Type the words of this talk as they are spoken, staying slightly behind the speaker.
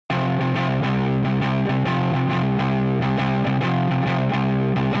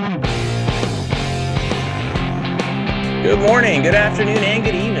Good morning, good afternoon, and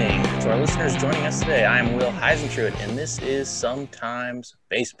good evening to our listeners joining us today. I am Will Heisentruitt, and this is Sometimes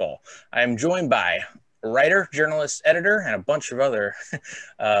Baseball. I am joined by writer, journalist, editor, and a bunch of other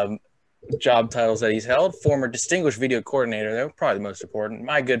job titles that he's held. Former distinguished video coordinator, though, probably the most important.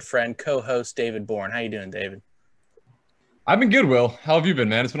 My good friend, co-host David Bourne. How you doing, David? I've been good, Will. How have you been,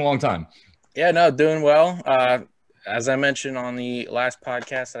 man? It's been a long time. Yeah, no, doing well. As I mentioned on the last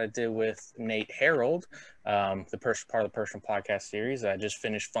podcast that I did with Nate Harold, part of the Personal Podcast series, I just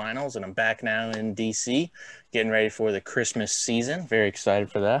finished finals, and I'm back now in D.C., getting ready for the Christmas season. Very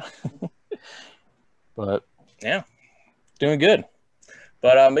excited for that. But, yeah, doing good.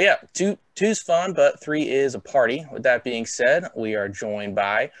 But yeah, two's fun, but three is a party. With that being said, we are joined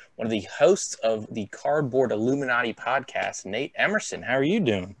by one of the hosts of the Cardboard Illuminati Podcast, Nate Emerson. How are you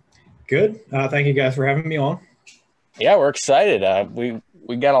doing? Good. Thank you guys for having me on. Yeah, we're excited. We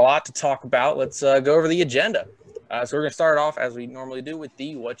got a lot to talk about. Let's go over the agenda. So we're going to start off, as we normally do, with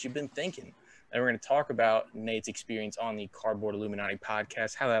the What You've Been Thinking. Then we're going to talk about Nate's experience on the Cardboard Illuminati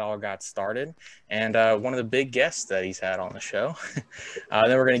podcast, how that all got started, and one of the big guests that he's had on the show.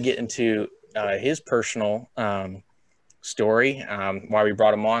 Then we're going to get into his personal story, why we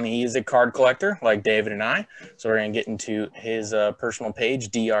brought him on. He is a card collector like David and I. So we're going to get into his personal page,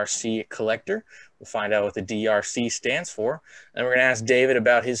 DRC Collector. We'll find out what the DRC stands for. Then we're going to ask David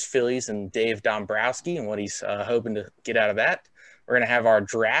about his Phillies and Dave Dombrowski and what he's hoping to get out of that. We're going to have our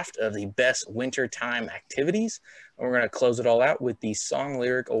draft of the best wintertime activities. And we're going to close it all out with the song,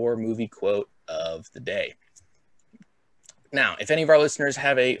 lyric, or movie quote of the day. Now, if any of our listeners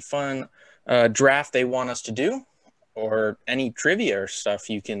have a fun draft they want us to do, or any trivia or stuff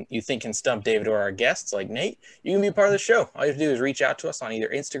you think can stump David or our guests like Nate, you can be a part of the show. All you have to do is reach out to us on either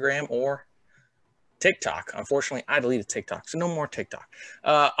Instagram or TikTok. Unfortunately, I deleted TikTok, so no more TikTok.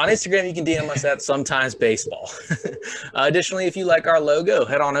 On Instagram, you can DM us at Sometimes Baseball. Additionally, if you like our logo,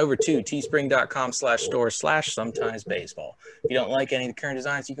 head on over to teespring.com/store/Sometimes Baseball. If you don't like any of the current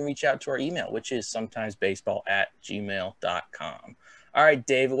designs, you can reach out to our email, which is sometimesbaseball@gmail.com. All right,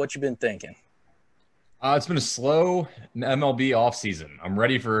 David, what you been thinking? It's been a slow MLB offseason. I'm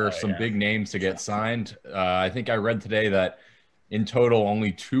ready for some big names to get signed. I think I read today that in total,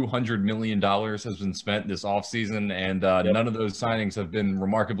 only $200 million has been spent this offseason, and none of those signings have been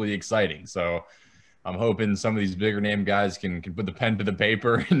remarkably exciting. So I'm hoping some of these bigger name guys can put the pen to the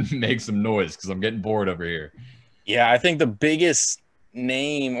paper and make some noise, because I'm getting bored over here. Yeah, I think the biggest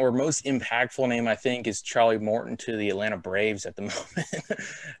name or most impactful name, I think, is Charlie Morton to the Atlanta Braves at the moment.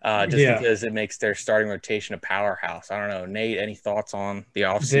 Because it makes their starting rotation a powerhouse. I don't know. Nate, any thoughts on the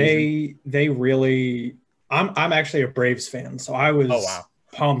offseason? They really – I'm actually a Braves fan, so I was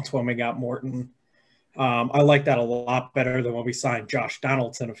pumped when we got Morton. I like that a lot better than when we signed Josh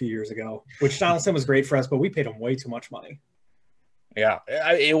Donaldson a few years ago, which Donaldson was great for us, but we paid him way too much money. Yeah,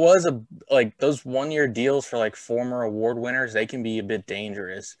 it was those one-year deals for like former award winners. They can be a bit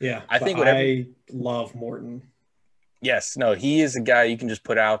dangerous. Yeah, I love Morton. Yes, no, he is a guy you can just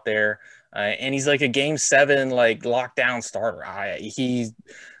put out there, and he's like a Game 7 like lockdown starter. He's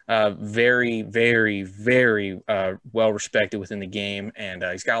very, very, very well respected within the game, and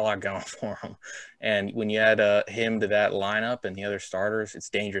he's got a lot going for him. And when you add him to that lineup and the other starters, it's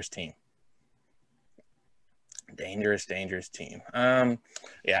a dangerous team. Dangerous team.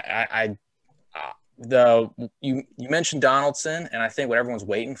 You mentioned Donaldson, and I think what everyone's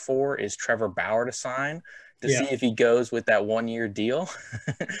waiting for is Trevor Bauer to sign to see if he goes with that one-year deal.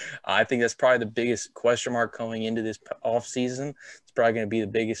 I think that's probably the biggest question mark going into this offseason. It's probably going to be the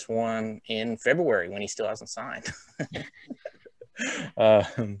biggest one in February when he still hasn't signed. So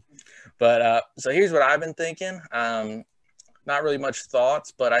here's what I've been thinking. Not really much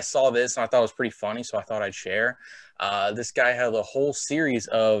thoughts, but I saw this and I thought it was pretty funny, so I thought I'd share. This guy had a whole series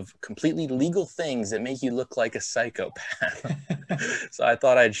of completely legal things that make you look like a psychopath. So I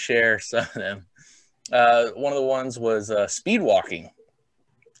thought I'd share some of them. One of the ones was speed walking.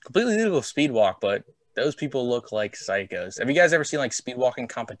 Completely legal speed walk, but those people look like psychos. Have you guys ever seen like speed walking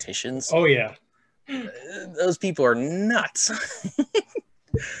competitions? Oh, yeah. Those people are nuts.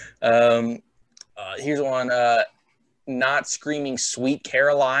 Here's one. Not screaming "Sweet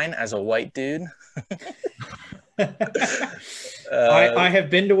Caroline" as a white dude. I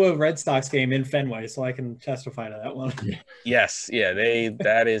have been to a Red Sox game in Fenway, so I can testify to that one. Yes, yeah,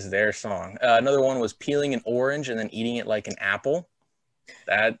 that is their song. Another one was peeling an orange and then eating it like an apple.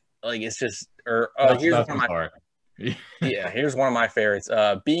 That it's just. Here's one of my. Yeah, here's one of my favorites.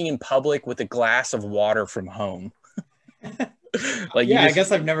 Being in public with a glass of water from home. I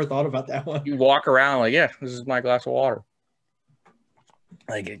guess I've never thought about that one. You walk around this is my glass of water.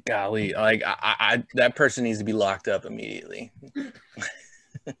 Like, golly, like I that person needs to be locked up immediately.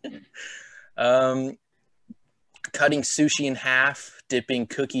 Cutting sushi in half, dipping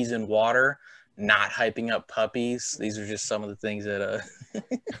cookies in water, not hyping up puppies. These are just some of the things that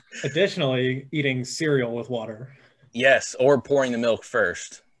Additionally, eating cereal with water. Yes, or pouring the milk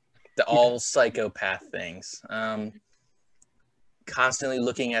first. All psychopath things. Constantly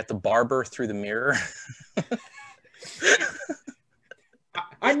looking at the barber through the mirror.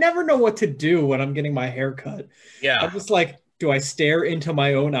 I never know what to do when I'm getting my hair cut. Yeah. I'm just like, do I stare into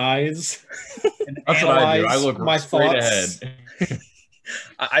my own eyes and That's what I do. I look my straight thoughts? ahead.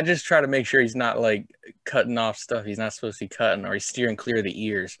 I just try to make sure he's not like cutting off stuff he's not supposed to be cutting, or he's steering clear of the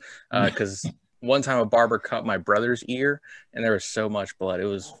ears. Because one time a barber cut my brother's ear and there was so much blood. It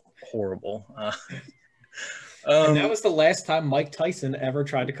was horrible. And that was the last time Mike Tyson ever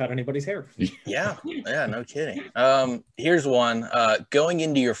tried to cut anybody's hair. Yeah, no kidding. Here's one. Going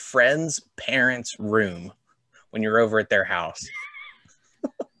into your friend's parents' room when you're over at their house.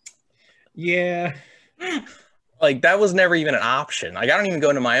 Yeah. Like, that was never even an option. Like, I don't even go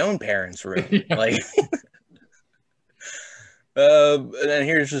into my own parents' room. Yeah. Like, and then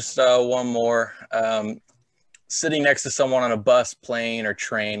here's just one more. Sitting next to someone on a bus, plane, or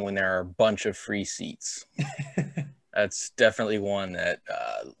train when there are a bunch of free seats. That's definitely one that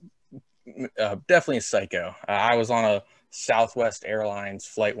definitely a psycho. I was on a Southwest Airlines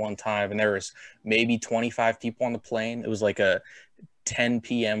flight one time, and there was maybe 25 people on the plane. It was like a 10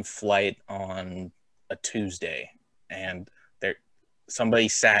 p.m. flight on a Tuesday, and somebody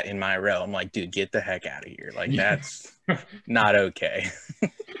sat in my row. I'm like, dude, get the heck out of here. Like, that's not okay.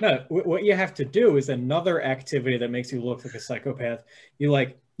 No, what you have to do is another activity that makes you look like a psychopath.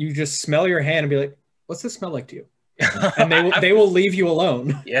 You just smell your hand and be like, what's this smell like to you? And they will leave you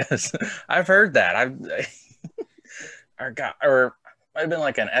alone. Yes, I've heard that. Or might have been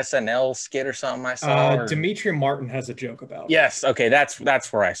like an SNL skit or something I saw. Demetri Martin has a joke about it. Yes, okay, that's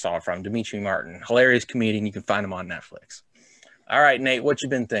where I saw it from. Demetri Martin, hilarious comedian. You can find him on Netflix. All right, Nate, what you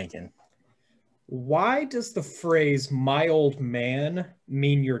been thinking? Why does the phrase "my old man"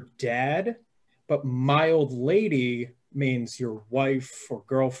 mean your dad, but "my old lady" means your wife or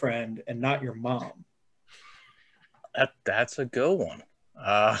girlfriend and not your mom? That's a good one.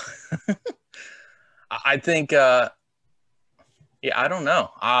 I think, I don't know.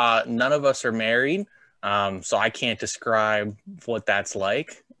 None of us are married, so I can't describe what that's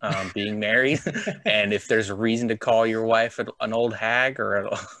like, being married. And if there's a reason to call your wife an old hag or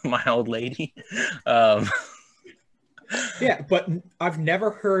my old lady. Yeah, but I've never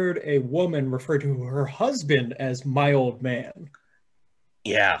heard a woman refer to her husband as "my old man."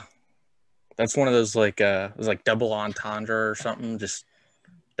 Yeah. That's one of those it was like double entendre or something. Just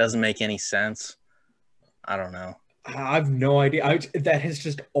doesn't make any sense. I don't know. I have no idea. That has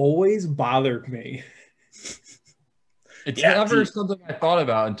just always bothered me. It's never something I thought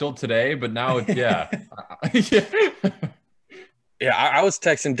about until today, but now it's, yeah. Yeah, I was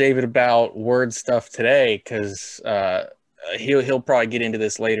texting David about word stuff today because he'll probably get into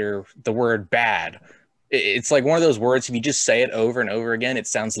this later. The word bad. It's like one of those words, if you just say it over and over again, it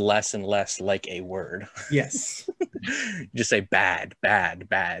sounds less and less like a word. Yes. Just say bad, bad,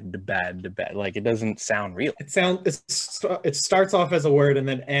 bad, bad, bad. Like, it doesn't sound real. It starts off as a word and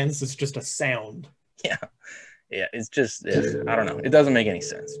then ends as just a sound. Yeah. Yeah, I don't know. It doesn't make any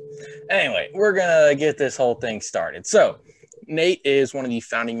sense. Anyway, we're going to get this whole thing started. So, Nate is one of the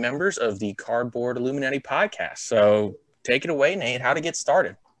founding members of the Cardboard Illuminati Podcast. So, take it away, Nate. How to get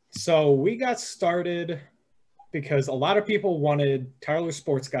started. So we got started because a lot of people wanted Tyler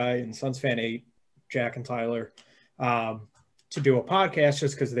Sports Guy and Suns Fan 8, Jack and Tyler, to do a podcast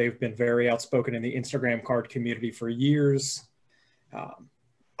just because they've been very outspoken in the Instagram card community for years.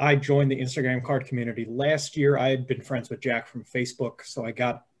 I joined the Instagram card community last year. I had been friends with Jack from Facebook, so I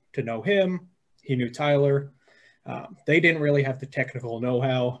got to know him. He knew Tyler. They didn't really have the technical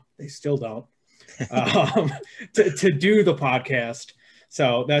know-how. They still don't to do the podcast.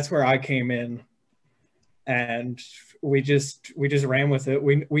 So that's where I came in, and we just ran with it.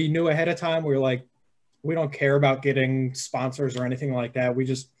 We knew ahead of time. We were like, we don't care about getting sponsors or anything like that. We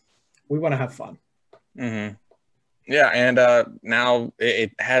want to have fun. Mm-hmm. Yeah, and now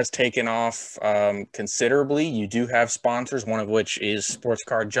it has taken off considerably. You do have sponsors, one of which is Sports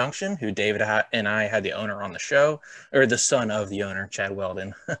Card Junction, who David and I had the owner on the show, or the son of the owner, Chad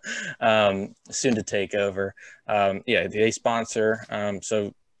Weldon, soon to take over. Yeah, they sponsor.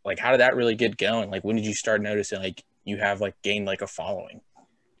 So, like, how did that really get going? Like, when did you start noticing, like, you have, like, gained, like, a following?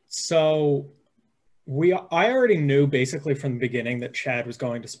 So I already knew basically from the beginning that Chad was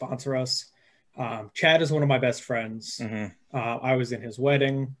going to sponsor us. Chad is one of my best friends. I was in his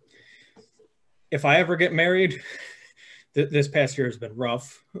wedding. If I ever get married, this past year has been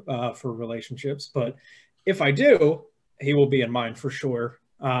rough for relationships, but if I do, he will be in mine for sure.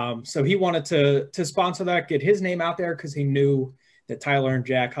 So he wanted to sponsor that, get his name out there, because he knew that Tyler and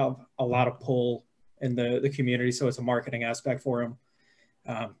Jack have a lot of pull in the community. So it's a marketing aspect for him.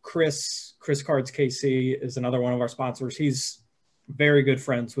 Chris Cards KC is another one of our sponsors. He's very good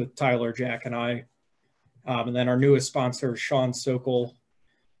friends with Tyler, Jack, and I. And then our newest sponsor, Sean Sokol,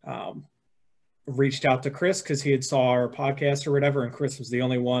 reached out to Chris because he had saw our podcast or whatever, and Chris was the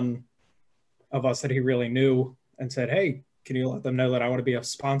only one of us that he really knew, and said, "Hey, can you let them know that I want to be a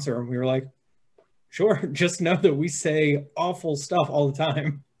sponsor?" And we were like, "Sure, just know that we say awful stuff all the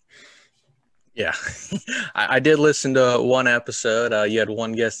time." Yeah, I did listen to one episode. You had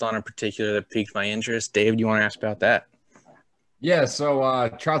one guest on in particular that piqued my interest. Dave, do you want to ask about that? Yeah, so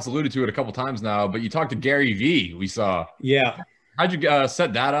Trout's alluded to it a couple times now, but you talked to Gary V, we saw. Yeah. How'd you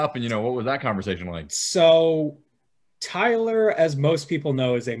set that up, and, what was that conversation like? So Tyler, as most people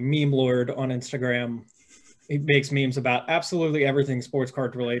know, is a meme lord on Instagram. He makes memes about absolutely everything sports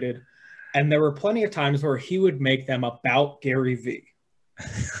card related. And there were plenty of times where he would make them about Gary V.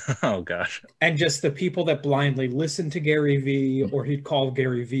 Oh, gosh. And just the people that blindly listen to Gary V, or he'd call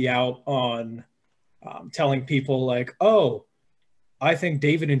Gary V out on telling people like, "Oh, I think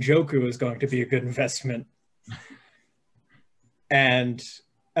David Njoku is going to be a good investment." And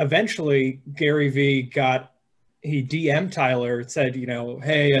eventually Gary V he DM'd Tyler, said,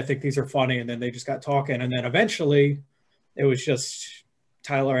 "Hey, I think these are funny." And then they just got talking. And then eventually it was just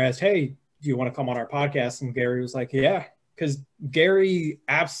Tyler asked, "Hey, do you want to come on our podcast?" And Gary was like, "Yeah." Because Gary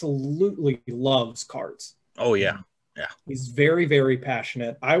absolutely loves cards. Oh, yeah. Yeah. He's very, very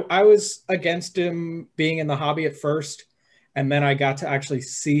passionate. I was against him being in the hobby at first, and then I got to actually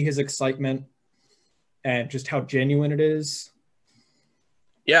see his excitement and just how genuine it is.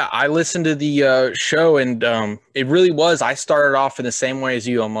 Yeah, I listened to the show, and it really was. I started off in the same way as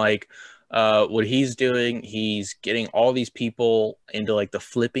you. I'm like, what he's doing, he's getting all these people into like the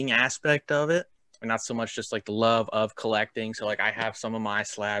flipping aspect of it, and not so much just like the love of collecting. So like I have some of my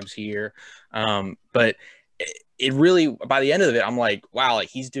slabs here, but it really, by the end of it, I'm like, wow, like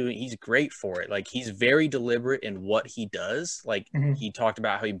he's great for it. Like he's very deliberate in what he does. Like he talked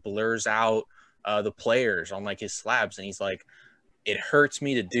about how he blurs out the players on like his slabs, and he's like, it hurts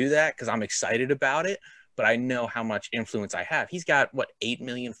me to do that because I'm excited about it, but I know how much influence I have. He's got 8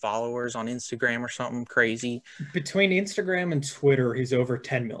 million followers on Instagram or something crazy. Between Instagram and Twitter, he's over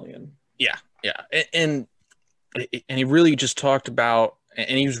 10 million. Yeah. And he really just talked about,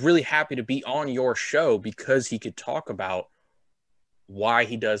 and he was really happy to be on your show because he could talk about why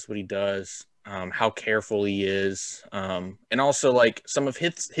he does what he does, how careful he is, and also like some of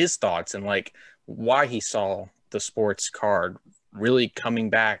his thoughts and like why he saw the sports card really coming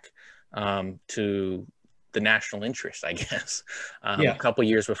back to the national interest, I guess, a couple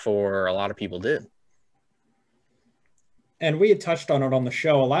years before a lot of people did. And we had touched on it on the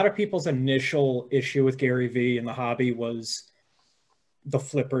show. A lot of people's initial issue with Gary V in the hobby was the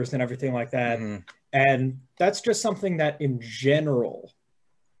flippers and everything like that. And that's just something that in general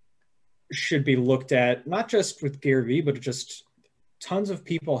should be looked at, not just with Gary V, but just tons of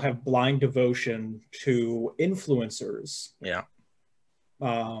people have blind devotion to influencers. Yeah.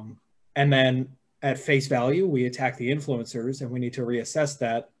 And then at face value, we attack the influencers, and we need to reassess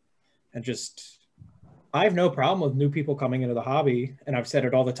that. And just, I have no problem with new people coming into the hobby. And I've said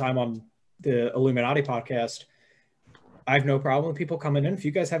it all the time on the Illuminati podcast. I have no problem with people coming in. If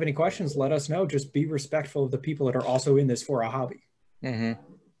you guys have any questions, let us know. Just be respectful of the people that are also in this for a hobby.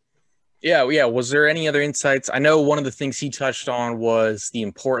 Yeah. Was there any other insights? I know one of the things he touched on was the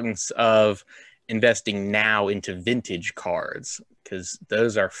importance of investing now into vintage cards, because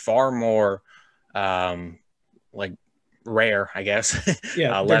those are far more like rare, I guess.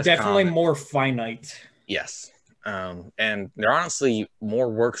 Yeah, they're definitely common. More finite. Yes. And they're honestly more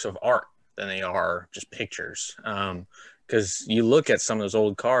works of art than they are just pictures. Because you look at some of those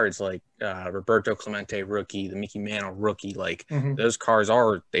old cards, like Roberto Clemente rookie, the Mickey Mantle rookie, like those cards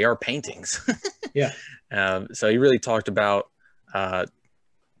are paintings. Yeah. So he really talked about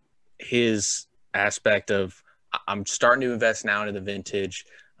his aspect of, I'm starting to invest now into the vintage,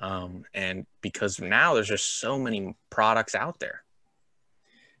 and because now there's just so many products out there.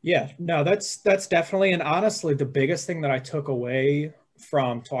 Yeah, no, that's definitely, and honestly, the biggest thing that I took away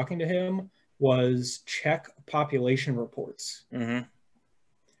from talking to him was check population reports.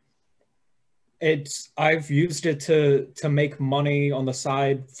 I've used it to make money on the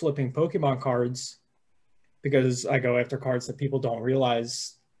side flipping Pokemon cards, because I go after cards that people don't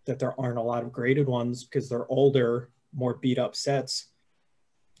realize that there aren't a lot of graded ones because they're older, more beat up sets.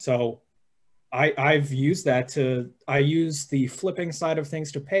 So I've used that I use the flipping side of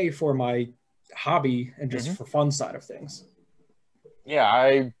things to pay for my hobby and just for fun side of things. Yeah,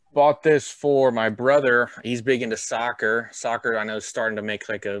 I bought this for my brother. He's big into soccer. Soccer, I know, is starting to make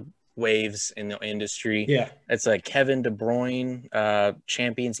like a waves in the industry. Yeah. It's like Kevin De Bruyne,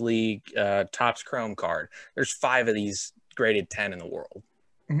 Champions League, Topps Chrome card. There's 5 of these graded 10 in the world.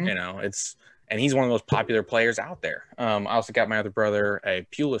 You know, and he's one of the most popular players out there. I also got my other brother a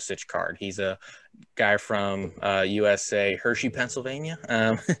Pulisic card. He's a guy from USA, Hershey, Pennsylvania.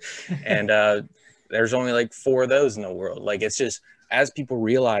 And there's only like 4 of those in the world. Like, it's just, as people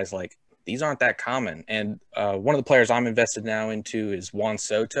realize, like, these aren't that common. And one of the players I'm invested now into is Juan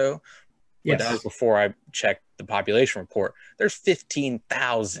Soto. But that was before I checked the population report. There's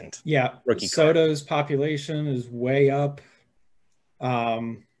 15,000. Yeah, rookie Soto's cards. population is way up.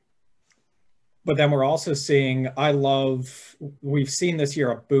 But then we're also seeing, we've seen this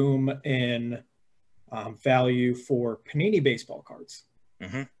year a boom in value for Panini baseball cards,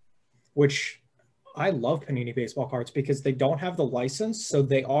 which I love Panini baseball cards because they don't have the license. So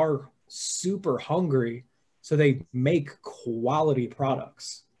they are super hungry. So they make quality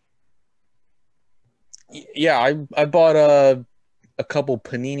products. Yeah, I bought a couple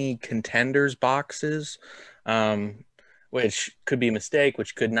Panini Contenders boxes, which could be a mistake,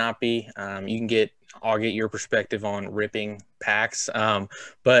 which could not be. I'll get your perspective on ripping packs.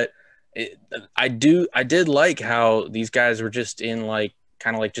 But I did like how these guys were just in like,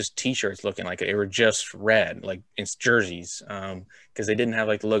 kind of like just t-shirts looking like they were just red, like it's jerseys, because they didn't have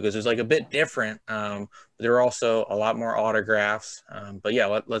like the logos. It was like a bit different. But there were also a lot more autographs. But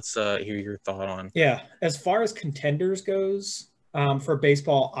yeah, let's hear your thought on. Yeah, as far as Contenders goes, for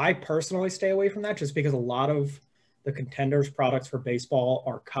baseball, I personally stay away from that just because a lot of the Contenders products for baseball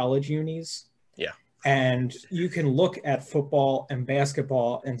are college unis. Yeah. And you can look at football and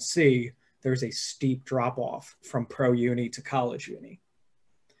basketball and see there's a steep drop off from pro uni to college uni.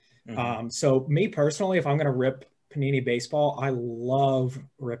 So me personally, if I'm going to rip Panini baseball, I love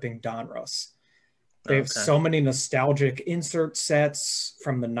ripping Donruss. They have so many nostalgic insert sets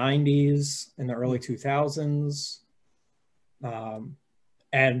from the 90s and the early 2000s.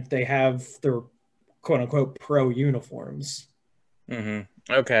 And they have their quote unquote pro uniforms.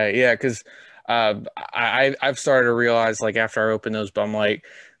 Okay. Yeah. Cause I've started to realize, like, after I open those, but I'm like,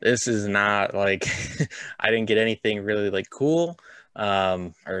 this is not like, I didn't get anything really like cool,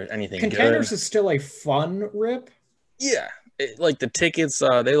 or anything Contenders good. is still a fun rip. Yeah. Like the tickets,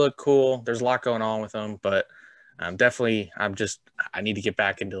 they look cool. There's a lot going on with them, but I need to get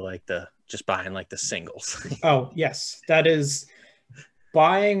back into like just buying like the singles. Oh yes. That is,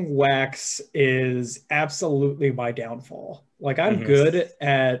 buying wax is absolutely my downfall. Like, I'm good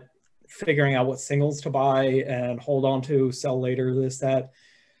at figuring out what singles to buy and hold on to, sell later, this, that.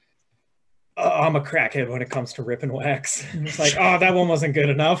 I'm a crackhead when it comes to ripping wax. It's like, oh, that one wasn't good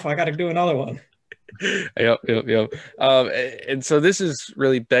enough. I got to do another one. Yep. And so this is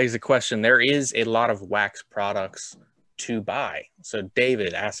really begs the question. There is a lot of wax products to buy. So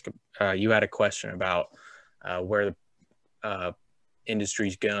David, you had a question about where the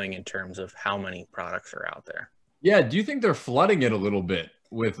industry's going in terms of how many products are out there. Yeah, do you think they're flooding it a little bit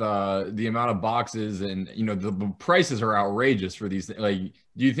with the amount of boxes, and the prices are outrageous for these? Like,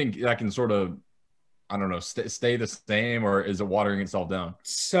 do you think that can sort of, I don't know, stay the same, or is it watering itself down?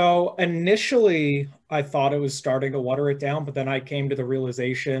 So initially, I thought it was starting to water it down, but then I came to the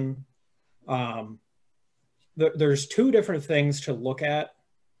realization there's 2 different things to look at.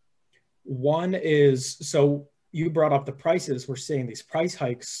 One is, so you brought up the prices. We're seeing these price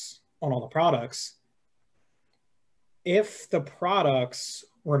hikes on all the products. If the products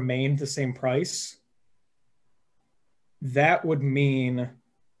remain the same price, that would mean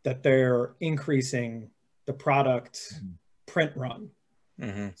that they're increasing the product print run.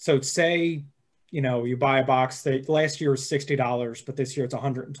 So say, you buy a box that last year was $60, but this year it's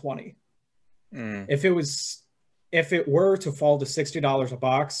 $120. If it were to fall to $60 a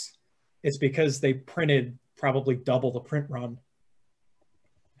box, it's because they printed probably double the print run.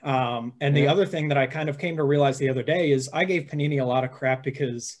 And the other thing that I kind of came to realize the other day is I gave Panini a lot of crap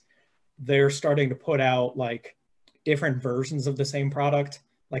because they're starting to put out like different versions of the same product.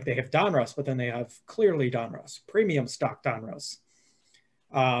 Like, they have Donruss, but then they have clearly Donruss, premium stock Donruss.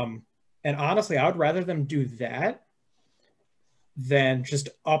 And honestly, I would rather them do that than just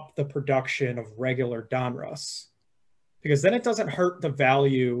up the production of regular Donruss, because then it doesn't hurt the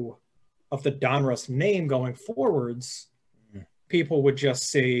value of the Donruss name going forwards. People would just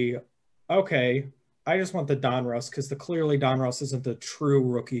see, okay, I just want the Donruss because clearly Donruss isn't the true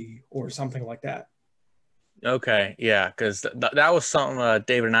rookie or something like that. Okay, yeah, because that was something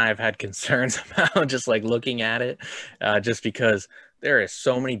David and I have had concerns about, just like looking at it, just because there is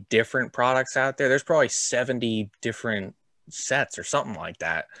so many different products out there. There's probably 70 different sets or something like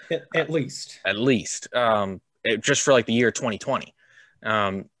that. At least. At least. Just for like the year 2020,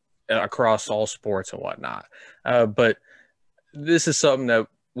 across all sports and whatnot. But this is something that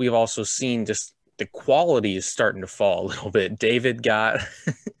we've also seen, just the quality is starting to fall a little bit. David got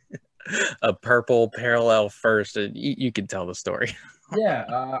a purple parallel first. You can tell the story. Yeah,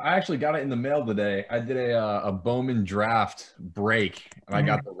 I actually got it in the mail today. I did a Bowman draft break, and I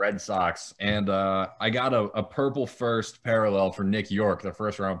got the Red Sox, and I got a purple first parallel for Nick York, the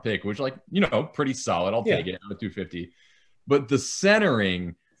first round pick, which, like, pretty solid. I'll take it at 250. But the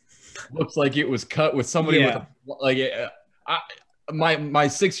centering looks like it was cut with somebody with my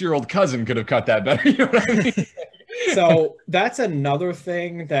 6-year-old cousin could have cut that better. You know what I mean? So that's another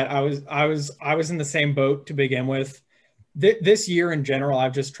thing that I was in the same boat to begin with. This year in general,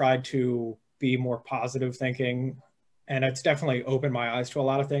 I've just tried to be more positive thinking, and it's definitely opened my eyes to a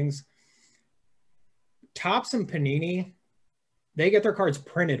lot of things. Topps and Panini, they get their cards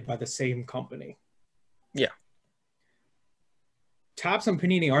printed by the same company. Yeah. Topps and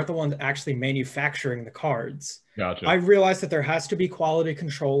Panini aren't the ones actually manufacturing the cards. Gotcha. I realized that there has to be quality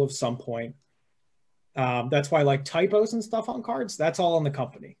control of some point. That's why, like, typos and stuff on cards, that's all on the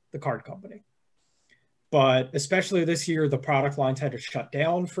company, the card company. But especially this year, the product lines had to shut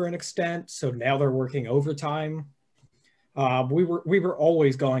down for an extent, so now they're working overtime. We were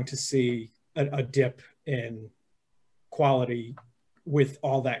always going to see a dip in quality with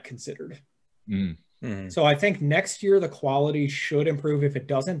all that considered. So I think next year the quality should improve. If it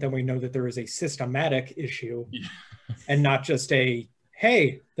doesn't, then we know that there is a systematic issue and not just a,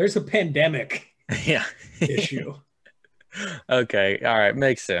 hey, there's a pandemic issue. Okay. All right.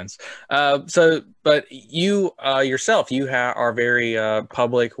 Makes sense. But you yourself, you are very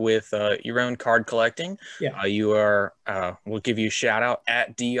public with your own card collecting. Yeah. You are, we'll give you a shout out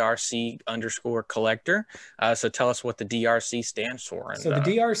at DRC_collector. So tell us what the DRC stands for. So the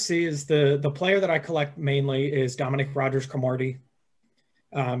DRC is the player that I collect mainly is Dominic Rogers-Cromartie.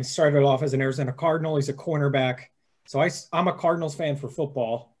 He started off as an Arizona Cardinal. He's a cornerback. So I'm a Cardinals fan for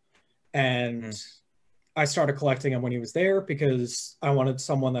football. And I started collecting him when he was there because I wanted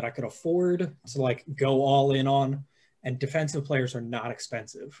someone that I could afford to, like, go all in on, and defensive players are not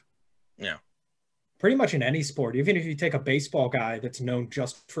expensive. Yeah. Pretty much in any sport, even if you take a baseball guy that's known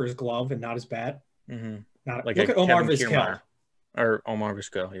just for his glove and not his bat. Look at Omar Vizquel. Or Omar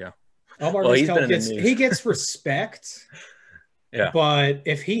Vizquel, yeah. Omar Vizquel gets respect. Yeah. But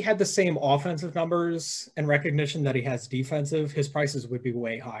if he had the same offensive numbers and recognition that he has defensive, his prices would be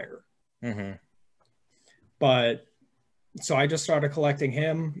way higher. But so I just started collecting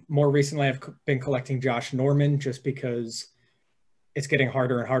him. More recently, I've been collecting Josh Norman just because it's getting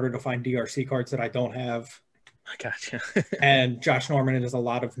harder and harder to find DRC cards that I don't have. I gotcha. And Josh Norman is a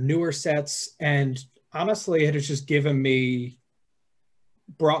lot of newer sets. And honestly, it has just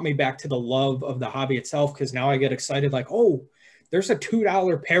brought me back to the love of the hobby itself, because now I get excited like, oh, there's a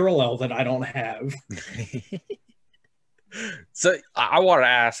 $2 parallel that I don't have. So I want to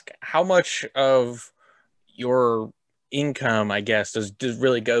ask, how much of your income, I guess, does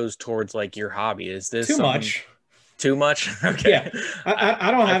really goes towards, like, your hobby? Is this too much? Too much? Okay. Yeah.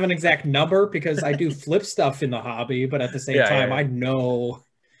 I don't have an exact number because I do flip stuff in the hobby, but at the same time, I know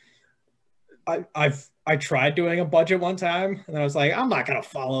I tried doing a budget one time and I was like, I'm not going to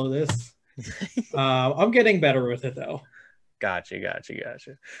follow this. I'm getting better with it though. Gotcha.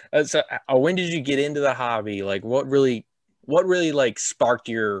 So when did you get into the hobby? Like, what really like sparked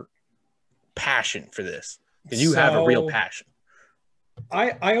your passion for this? Because you have a real passion.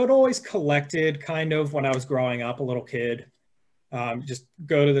 I had always collected kind of when I was growing up, a little kid. Just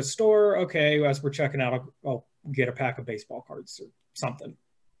go to the store. Okay, as we're checking out, I'll get a pack of baseball cards or something.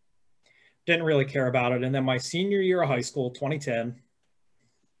 Didn't really care about it. And then my senior year of high school, 2010,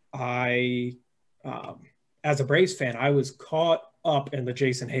 as a Braves fan, I was caught up in the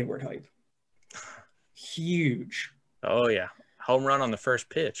Jason Hayward hype. Huge. Oh, yeah. Home run on the first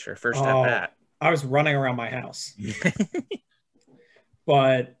pitch or first at bat. I was running around my house.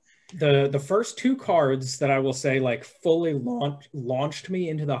 But the first two cards that I will say, like, fully launched me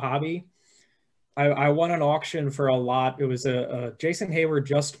into the hobby, I won an auction for a lot. It was a Jason Hayward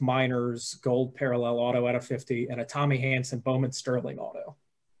Just Minors gold parallel auto out of 50 and a Tommy Hanson Bowman Sterling auto.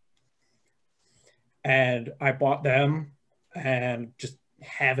 And I bought them and just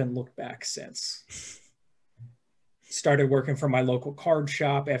haven't looked back since. started working for my local card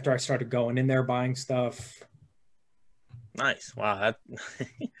shop after I started going in there buying stuff. Nice. Wow. That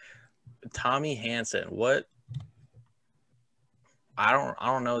Tommy Hanson. What? I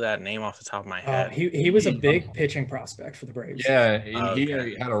don't know that name off the top of my head. He was a big pitching prospect for the Braves. Yeah, he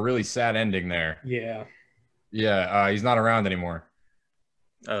had a really sad ending there. Yeah. Yeah, he's not around anymore.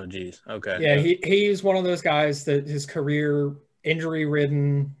 Oh, geez. Okay. Yeah, he's one of those guys that his career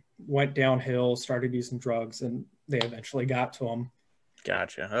injury-ridden, went downhill, started using drugs, and they eventually got to him.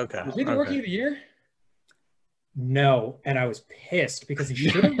 Gotcha. Okay. Was he the Rookie of the Year? No, and I was pissed because he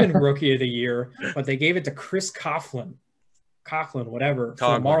should have been Rookie of the Year, but they gave it to Chris Coughlin, whatever,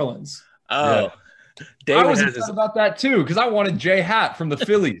 for the Marlins. Oh, yeah. David I was upset about that too because I wanted Jay Hatt from the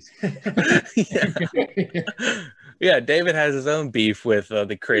Phillies. Yeah, David has his own beef with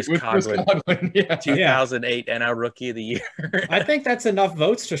the Chris Coughlin, yeah. 2008 NL Rookie of the Year. I think that's enough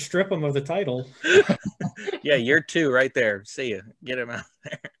votes to strip him of the title. Yeah, year 2 right there. See ya. Get him out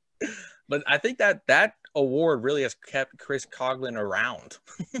there. But I think that award really has kept Chris Coughlin around.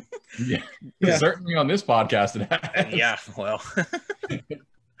 Yeah. Certainly on this podcast it has. Yeah, well.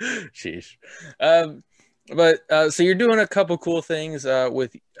 Sheesh. But so you're doing a couple cool things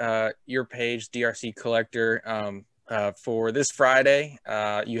with your page, DRC Collector. For this Friday,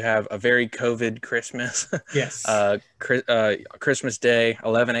 you have a very COVID Christmas. Yes. Christmas Day,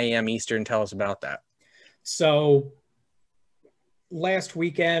 11 a.m. Eastern. Tell us about that. So last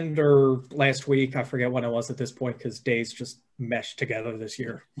weekend or last week, I forget when it was at this point because days just meshed together this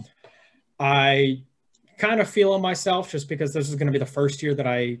year. I kind of feeling myself just because this is going to be the first year that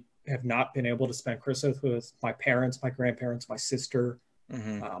I have not been able to spend Christmas with my parents, my grandparents, my sister,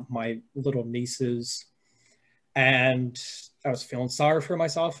 my little nieces. And I was feeling sorry for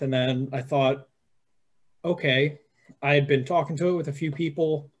myself. And then I thought, okay, I had been talking to it with a few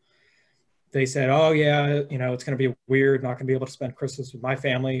people. They said, oh yeah, it's going to be weird, not going to be able to spend Christmas with my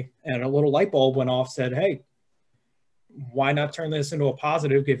family. And a little light bulb went off, said, hey, why not turn this into a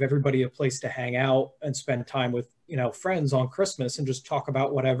positive, give everybody a place to hang out and spend time with, friends on Christmas and just talk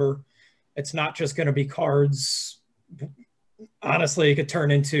about whatever. It's not just going to be cards. Honestly, it could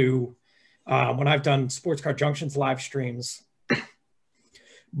turn into, when I've done Sports Card Junctions live streams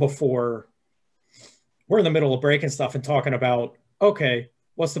before, we're in the middle of breaking stuff and talking about, okay,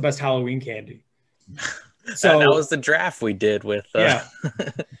 what's the best Halloween candy? So that was the draft we did with. Yeah.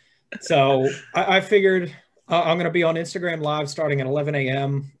 So I figured I'm going to be on Instagram Live starting at 11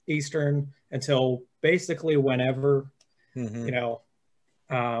 a.m. Eastern until basically whenever,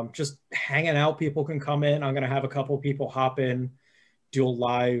 just hanging out. People can come in. I'm going to have a couple of people hop in, do a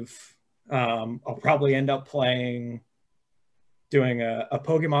live. I'll probably end up doing a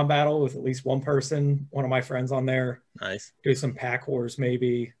Pokemon battle with at least one of my friends on there. Nice. Do some pack wars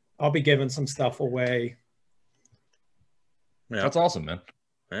maybe. I'll be giving some stuff away. Yeah. That's awesome, man.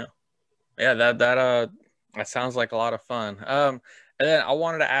 Yeah, that sounds like a lot of fun. And then I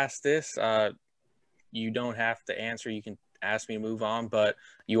wanted to ask this. You don't have to answer. You can ask me to move on, but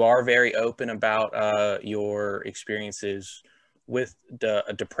you are very open about your experiences with the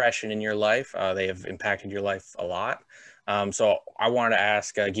depression in your life. They have impacted your life a lot. So I wanted to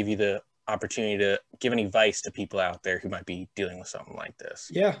ask, give you the opportunity to give any advice to people out there who might be dealing with something like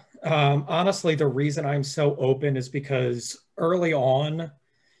this. Yeah. Honestly, the reason I'm so open is because early on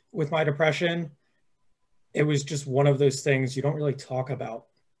with my depression, it was just one of those things you don't really talk about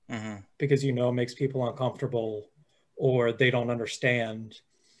because, it makes people uncomfortable or they don't understand.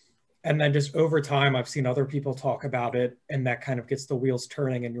 And then just over time, I've seen other people talk about it, and that kind of gets the wheels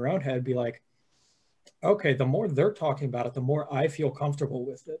turning in your own head. Be like, okay, the more they're talking about it, the more I feel comfortable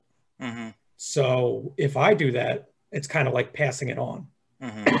with it. So if I do that, it's kind of like passing it on.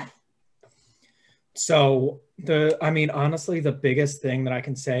 So honestly, the biggest thing that I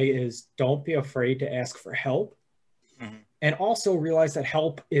can say is don't be afraid to ask for help. And also realize that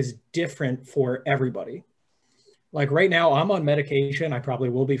help is different for everybody. Like right now, I'm on medication. I probably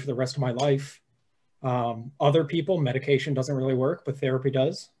will be for the rest of my life. Other people, medication doesn't really work, but therapy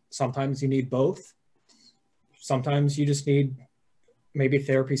does. Sometimes you need both. Sometimes you just need maybe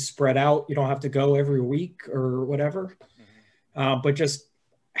therapy spread out. You don't have to go every week or whatever. But just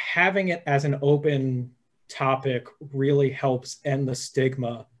having it as an open topic really helps end the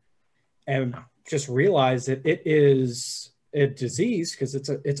stigma and just realize that it is a disease because it's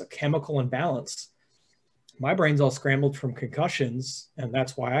a chemical imbalance. My brain's all scrambled from concussions, and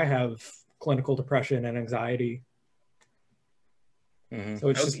that's why I have clinical depression and anxiety.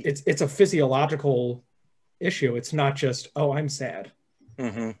 So it's a physiological issue. It's not just, oh, I'm sad.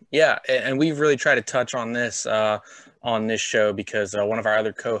 Yeah, and we've really tried to touch on this on this show because one of our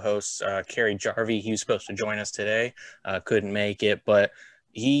other co-hosts, Kerry Jarvie, he was supposed to join us today, couldn't make it, but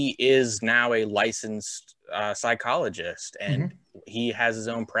he is now a licensed psychologist, and he has his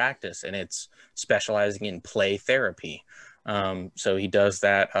own practice, and it's specializing in play therapy. So he does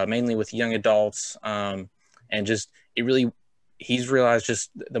that mainly with young adults, and just he's realized just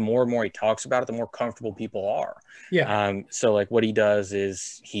the more and more he talks about it, the more comfortable people are. Yeah. So like what he does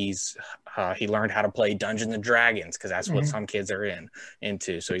is he learned how to play Dungeons and Dragons because that's what some kids are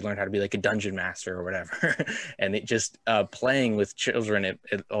into. So he learned how to be like a dungeon master or whatever. And it just playing with children, it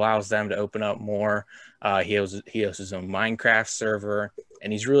allows them to open up more. He has his own Minecraft server,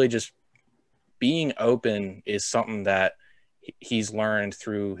 and he's really just being open is something that he's learned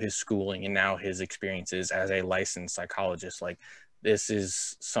through his schooling and now his experiences as a licensed psychologist. Like this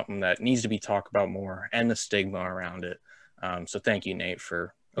is something that needs to be talked about more, and the stigma around it. So thank you, Nate,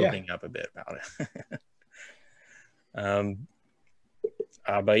 for opening up a bit about it.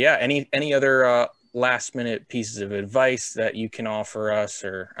 But yeah, any other last minute pieces of advice that you can offer us,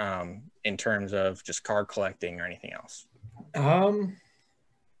 or in terms of just card collecting or anything else?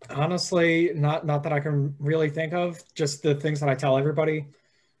 Honestly, not that I can really think of. Just the things that I tell everybody.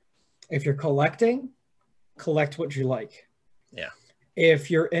 If you're collecting, collect what you like. Yeah. If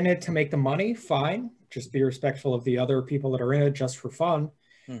you're in it to make the money, fine. Just be respectful of the other people that are in it just for fun.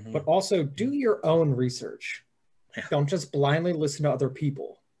 But also do your own research. Yeah. Don't just blindly listen to other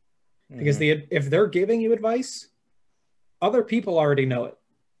people. Because if they're giving you advice, other people already know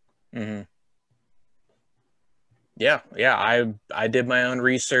it. Yeah, I did my own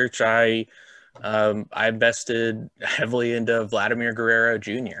research. I invested heavily into Vladimir Guerrero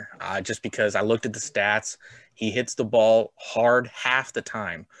Jr. Just because I looked at the stats. He hits the ball hard half the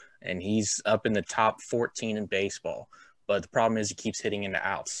time, and he's up in the top 14 in baseball. But the problem is he keeps hitting into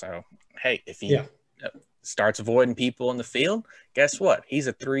outs. So, hey, if he starts avoiding people in the field, guess what? He's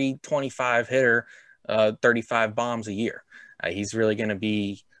a 325 hitter, 35 bombs a year. He's really going to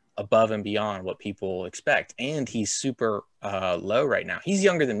be above and beyond what people expect. And he's super low right now. He's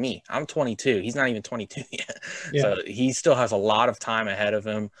younger than me. I'm 22. He's not even 22 yet. Yeah. So he still has a lot of time ahead of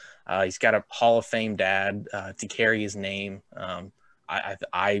him. He's got a Hall of Fame dad to carry his name.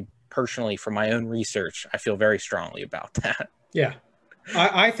 I personally, from my own research, I feel very strongly about that. Yeah.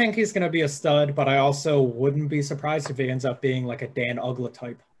 I think he's going to be a stud, but I also wouldn't be surprised if he ends up being like a Dan Uggla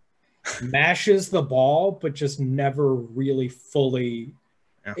type. Mashes the ball, but just never really fully...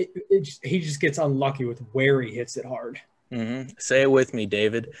 Yeah. He just gets unlucky with where he hits it hard. Say it with me,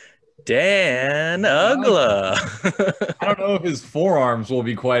 David. Dan Uggla. I don't know if his forearms will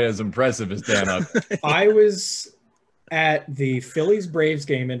be quite as impressive as Dan Uggla. I was at the Phillies-Braves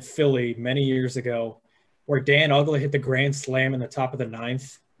game in Philly many years ago where Dan Uggla hit the grand slam in the top of the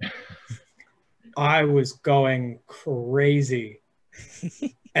ninth. I was going crazy.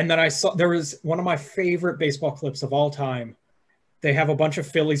 And then I saw there was one of my favorite baseball clips of all time. They have a bunch of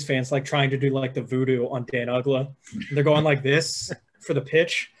Phillies fans like trying to do like the voodoo on Dan Uggla. They're going like this for the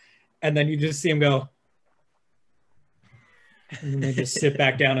pitch. And then you just see them go. And then they just sit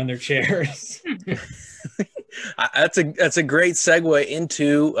back down in their chairs. That's a great segue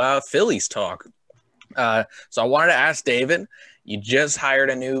into Phillies talk. So I wanted to ask David, you just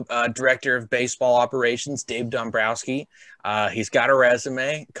hired a new director of baseball operations, Dave Dombrowski. He's got a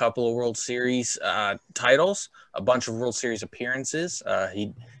resume, a couple of World Series titles, a bunch of World Series appearances.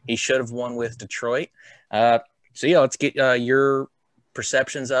 He should have won with Detroit. So yeah, let's get your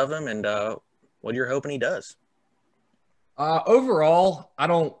perceptions of him and what you're hoping he does. Overall, I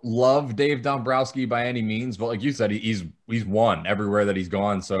don't love Dave Dombrowski by any means, but like you said, he's won everywhere that he's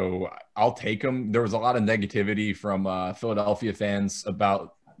gone, so I'll take him. There was a lot of negativity from Philadelphia fans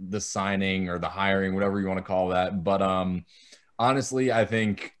about the signing or the hiring, whatever you want to call that. But honestly, I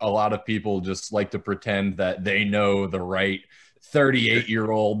think a lot of people just like to pretend that they know the right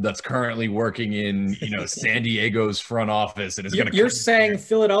 38-year-old that's currently working in, San Diego's front office and is going to. You're saying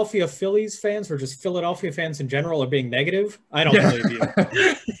Philadelphia Phillies fans or just Philadelphia fans in general are being negative? I don't believe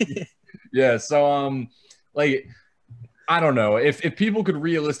you. Yeah. So, I don't know if people could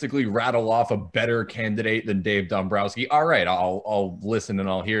realistically rattle off a better candidate than Dave Dombrowski. All right, I'll listen and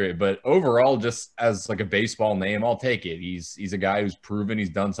I'll hear it. But overall, just as like a baseball name, I'll take it. He's a guy who's proven he's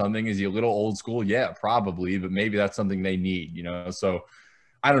done something. Is he a little old school? Yeah, probably. But maybe that's something they need, So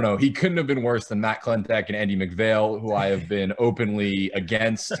I don't know. He couldn't have been worse than Matt Klentak and Andy McVale, who I have been openly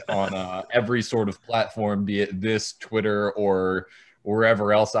against on every sort of platform, be it this, Twitter, or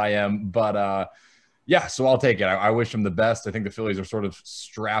wherever else I am. But yeah, so I'll take it. I wish him the best. I think the Phillies are sort of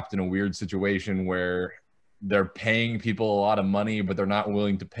strapped in a weird situation where they're paying people a lot of money, but they're not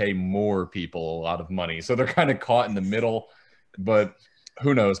willing to pay more people a lot of money. So they're kind of caught in the middle. But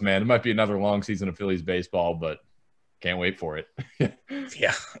who knows, man? It might be another long season of Phillies baseball, but can't wait for it.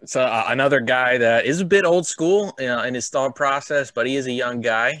 Yeah. So another guy that is a bit old school in his thought process, but he is a young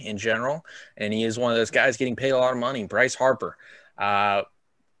guy in general, and he is one of those guys getting paid a lot of money, Bryce Harper.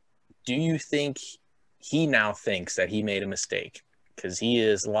 Do you think he now thinks that he made a mistake? Because he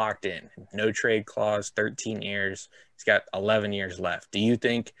is locked in. No trade clause, 13 years. He's got 11 years left. Do you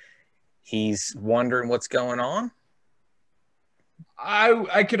think he's wondering what's going on?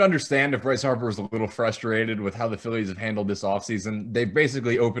 I could understand if Bryce Harper was a little frustrated with how the Phillies have handled this offseason. They've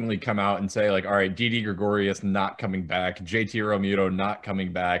basically openly come out and say, like, all right, Didi Gregorius not coming back, JT Realmuto not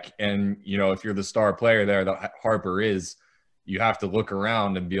coming back. And, you know, if you're the star player there that Harper is, you have to look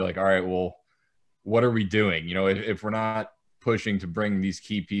around and be like, all right, well, what are we doing? You know, if we're not pushing to bring these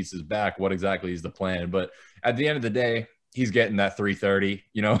key pieces back, what exactly is the plan? But at the end of the day, he's getting that 330,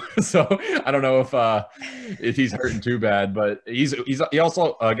 you know. So I don't know if he's hurting too bad, but he's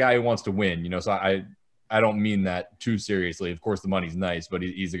also a guy who wants to win, you know. So I don't mean that too seriously. Of course, the money's nice, but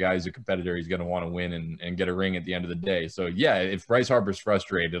he's a guy who's a competitor. He's going to want to win and get a ring at the end of the day. So yeah, if Bryce Harper's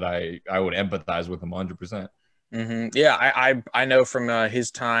frustrated, I would empathize with him 100%. Mm-hmm. Yeah, I know from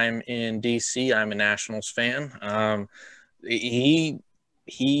his time in DC. I'm a Nationals fan.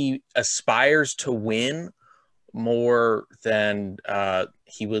 He aspires to win more than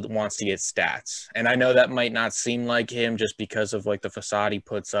he wants to get stats. And I know that might not seem like him just because of like the facade he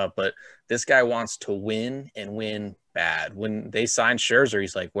puts up, but this guy wants to win and win bad. When they signed Scherzer,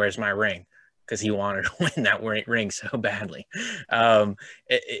 he's like, where's my ring? Because he wanted to win that ring so badly.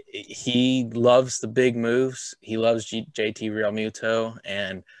 He loves the big moves. He loves JT Realmuto.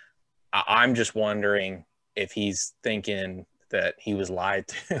 And I'm just wondering if he's thinking that he was lied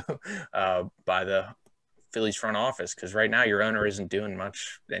to by the Phillies front office, because right now your owner isn't doing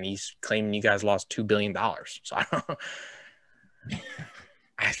much, and he's claiming you guys lost $2 billion. So I don't know.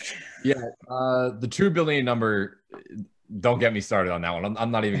 Yeah, the $2 billion number, don't get me started on that one.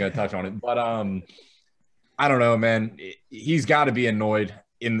 I'm not even going to touch on it. But I don't know, man. He's got to be annoyed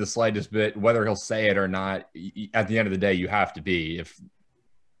in the slightest bit, whether he'll say it or not. At the end of the day, you have to be. If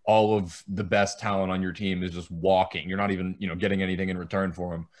all of the best talent on your team is just walking, you're not even, you know, getting anything in return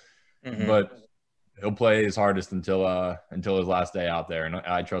for him. Mm-hmm. But he'll play his hardest until his last day out there, and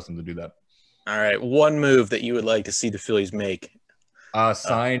I trust him to do that. All right, one move that you would like to see the Phillies make: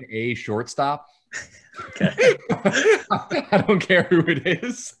 sign a shortstop. Okay. I don't care who it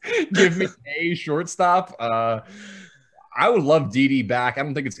is. Give me a shortstop. I would love Didi back. I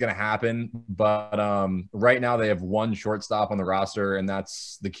don't think it's going to happen, but right now they have one shortstop on the roster, and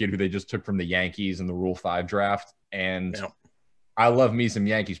that's the kid who they just took from the Yankees in the Rule 5 draft. And I love me some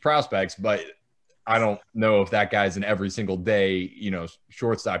Yankees prospects, but I don't know if that guy's an every single day, you know,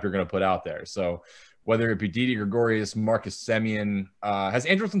 shortstop you're going to put out there. So whether it be Didi Gregorius, Marcus Semien, has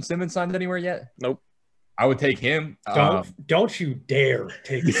Andrelton Simmons signed anywhere yet? Nope. I would take him. Don't you dare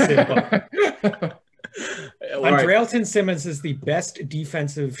take Simba. Andrelton Simmons is the best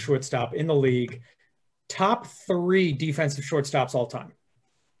defensive shortstop in the league. Top 3 defensive shortstops all time.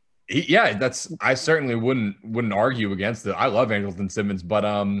 I certainly wouldn't argue against it. I love Andrelton Simmons, but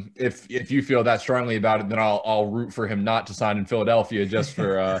if you feel that strongly about it, then I'll root for him not to sign in Philadelphia just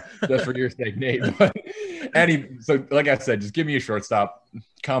for your sake, Nate. But so like I said, just give me a shortstop,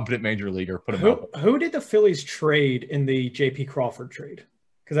 competent major leaguer, put him out. Who did the Phillies trade in the J.P. Crawford trade?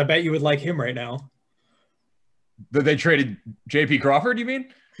 Because I bet you would like him right now. They traded J.P. Crawford, you mean?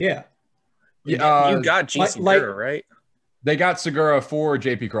 Yeah. You got G. Segura, right? They got Segura for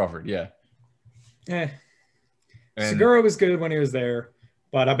J.P. Crawford, yeah. Segura was good when he was there,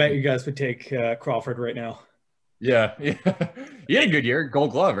 but I bet you guys would take Crawford right now. Yeah. He had a good year,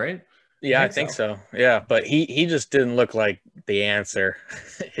 Gold Glove, right? Yeah, I think so. Yeah, but he just didn't look like the answer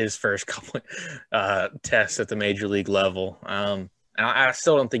his first couple tests at the major league level. And I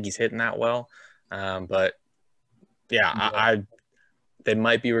still don't think he's hitting that well. But yeah, they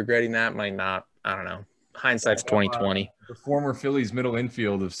might be regretting that, might not. I don't know. Hindsight's 2020. The former Phillies middle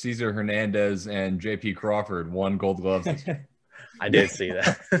infield of Cesar Hernandez and J.P. Crawford won Gold Gloves. I did see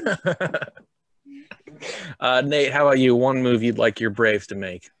that. Nate, how about you? One move you'd like your Braves to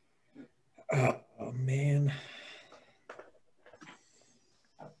make? Oh man,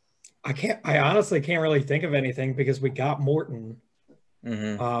 I honestly can't really think of anything because we got Morton.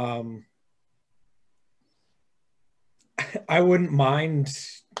 Mm-hmm. I wouldn't mind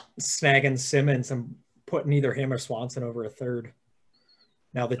snagging Simmons and putting either him or Swanson over a third.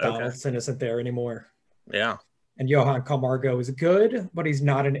 Now that Donaldson isn't there anymore. Yeah. And Johan Camargo is good, but he's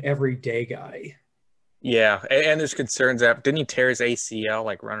not an everyday guy. Yeah, and there's concerns that didn't he tear his ACL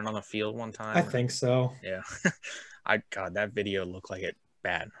like running on the field one time? I think so. Yeah. God, that video looked like it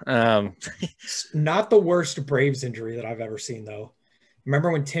bad. Not the worst Braves injury that I've ever seen, though.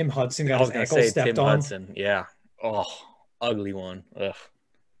 Remember when Tim Hudson got his ankle stepped on? Hudson, yeah. Oh, ugly one. Ugh,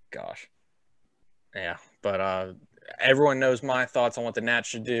 gosh. Yeah, but everyone knows my thoughts on what the Nats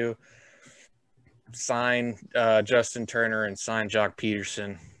should do. Sign Justin Turner and sign Jock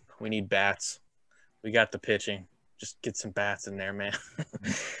Peterson. We need bats. We got the pitching. Just get some bats in there, man.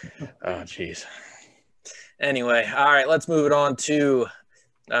 Oh, jeez. Anyway, all right, let's move it on to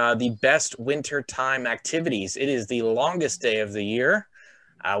the best wintertime activities. It is the longest day of the year,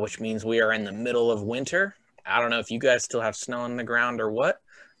 which means we are in the middle of winter. I don't know if you guys still have snow on the ground or what,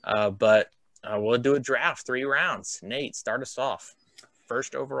 but we'll do a draft, 3 rounds. Nate, start us off.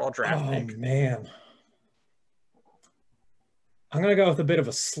 First overall draft pick. Oh, man. I'm going to go with a bit of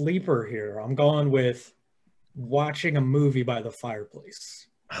a sleeper here. I'm going with watching a movie by the fireplace.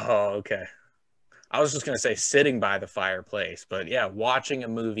 Oh, okay. I was just going to say sitting by the fireplace, but yeah, watching a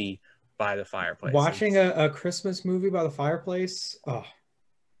movie by the fireplace. Watching a Christmas movie by the fireplace? Oh.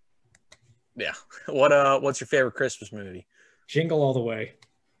 Yeah. What's your favorite Christmas movie? Jingle All the Way.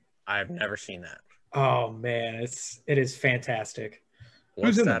 I've never seen that. Oh, man. It is fantastic.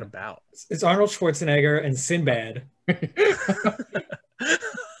 What's that about? It's Arnold Schwarzenegger and Sinbad.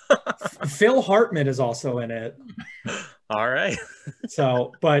 Phil Hartman is also in it. All right.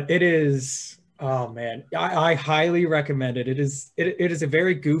 But it is, oh man, I highly recommend it. It is a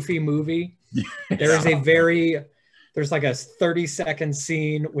very goofy movie. There's like a 30-second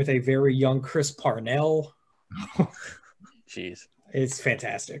scene with a very young Chris Parnell. Jeez. It's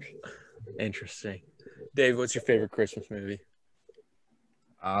fantastic. Interesting. Dave, what's your favorite Christmas movie?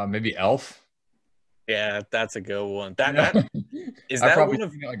 Maybe Elf. Yeah, that's a good one. I've probably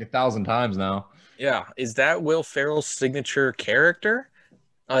seen it like 1,000 times now. Yeah, is that Will Ferrell's signature character?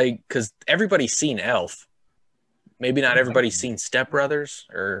 Like, because everybody's seen Elf. Maybe not everybody's seen Step Brothers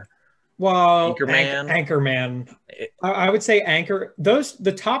or Anchorman. Anchorman. I would say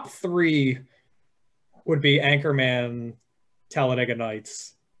the top 3 would be Anchorman, Talladega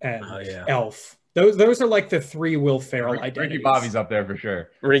Nights, and Elf. Those are like the 3 Will Ferrell identities. Ricky Bobby's up there for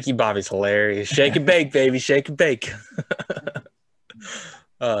sure. Ricky Bobby's hilarious. Shake and bake, baby. Shake and bake.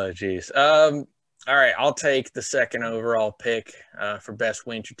 Oh, geez. All right. I'll take the second overall pick for best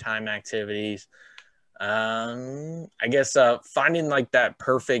wintertime activities. I guess finding like that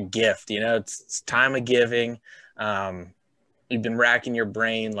perfect gift. It's time of giving. You've been racking your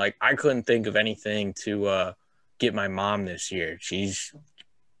brain. Like, I couldn't think of anything to get my mom this year. She's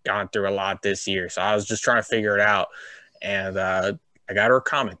gone through a lot this year, so I was just trying to figure it out, and I got her a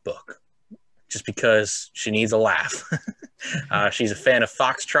comic book just because she needs a laugh. She's a fan of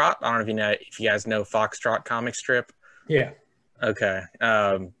Foxtrot. I don't know if you guys know Foxtrot comic strip. Yeah. Okay.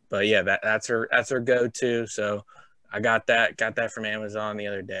 But yeah, that's her go-to. So I got that from Amazon the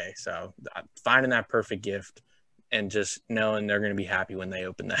other day. So finding that perfect gift and just knowing they're going to be happy when they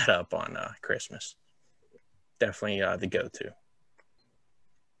open that up on Christmas. Definitely the go-to.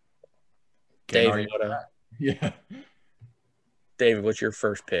 David, David, what's your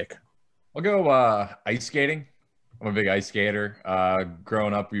first pick? I'll go ice skating. I'm a big ice skater.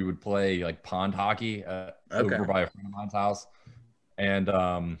 Growing up, we would play like pond hockey over by a friend of mine's house. And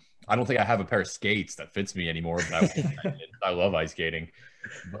I don't think I have a pair of skates that fits me anymore, but I love ice skating.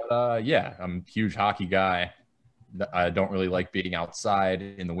 But yeah, I'm a huge hockey guy. I don't really like being outside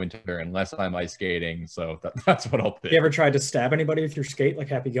in the winter unless I'm ice skating. So that's what I'll pick. You ever tried to stab anybody with your skate like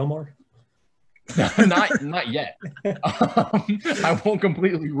Happy Gilmore? not yet. I won't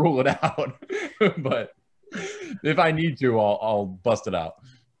completely rule it out, but if I need to, I'll bust it out.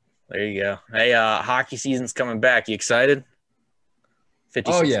 There you go. Hey, hockey season's coming back. You excited?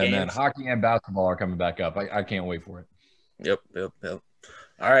 56 games. Man. Hockey and basketball are coming back up. I can't wait for it. Yep. All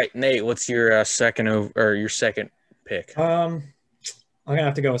right, Nate, what's your second pick? I'm gonna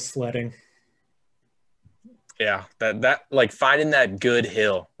have to go with sledding. Yeah, that like finding that good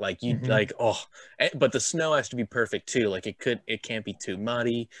hill, like you but the snow has to be perfect too. Like it can't be too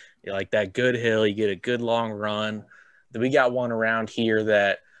muddy. You like that good hill, you get a good long run. We got one around here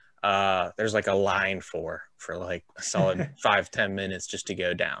that there's like a line for like a solid 5-10 minutes just to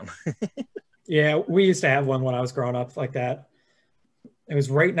go down. Yeah, we used to have one when I was growing up like that. It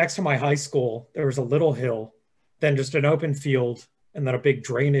was right next to my high school. There was a little hill, then just an open field, and then a big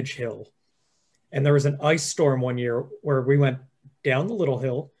drainage hill. And there was an ice storm one year where we went down the little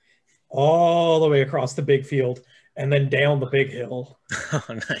hill, all the way across the big field, and then down the big hill. Oh,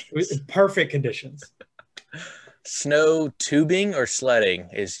 nice. It was perfect conditions. Snow tubing or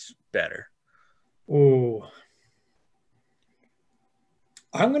sledding is better? Ooh.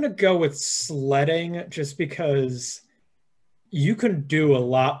 I'm going to go with sledding just because you can do a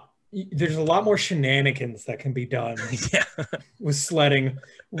lot. There's a lot more shenanigans that can be done Yeah. with sledding,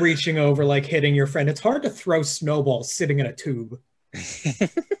 reaching over, like hitting your friend. It's hard to throw snowballs sitting in a tube.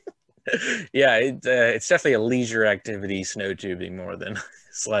 Yeah, it's definitely a leisure activity, snow tubing more than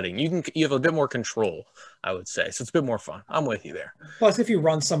sledding. You have a bit more control, I would say. So it's a bit more fun. I'm with you there. Plus, if you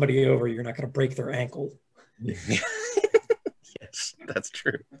run somebody over, you're not going to break their ankle. Yes, that's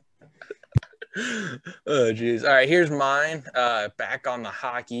true. Oh, geez. All right, here's mine. Back on the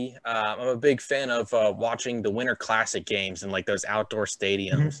hockey. I'm a big fan of watching the Winter Classic games and like those outdoor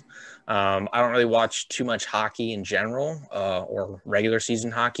stadiums. I don't really watch too much hockey in general or regular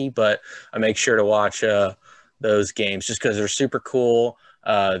season hockey, but I make sure to watch those games just because they're super cool.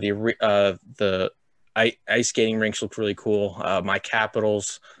 The ice skating rinks look really cool. My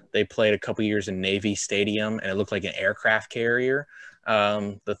Capitals, they played a couple years in Navy Stadium, and it looked like an aircraft carrier.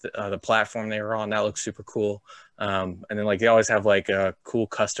 The platform they were on, that looks super cool. And then like they always have like cool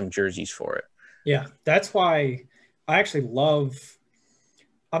custom jerseys for it. Yeah, that's why I actually love.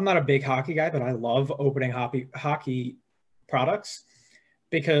 I'm not a big hockey guy, but I love opening hockey products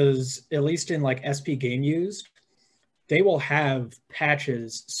because at least in like SP Game Used, they will have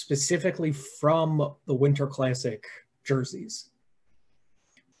patches specifically from the Winter Classic jerseys.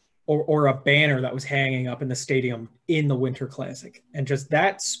 Or a banner that was hanging up in the stadium in the Winter Classic. And just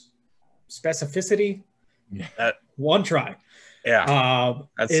that specificity, one try. Yeah,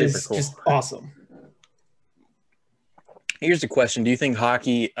 that's super cool. Just awesome. Here's the question. Do you think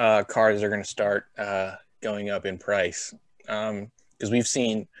hockey cards are going to start going up in price? Because we've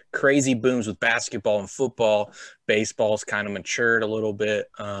seen crazy booms with basketball and football. Baseball's kind of matured a little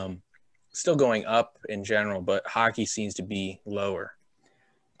bit. Still going up in general, but hockey seems to be lower.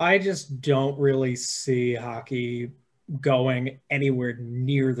 I just don't really see hockey going anywhere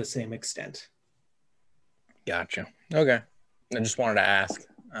near the same extent. Gotcha. Okay. I just wanted to ask,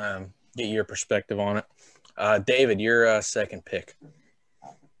 get your perspective on it. David, your second pick.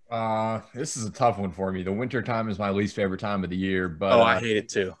 This is a tough one for me. The winter time is my least favorite time of the year, but I hate it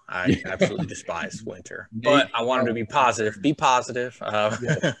too. I absolutely despise winter. But I wanted to be positive. Be positive.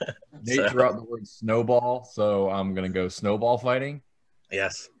 Nate threw out the word snowball, so I'm gonna go snowball fighting.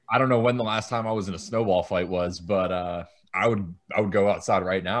 Yes. I don't know when the last time I was in a snowball fight was, but I would go outside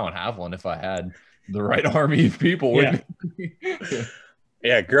right now and have one if I had the right army of people with me.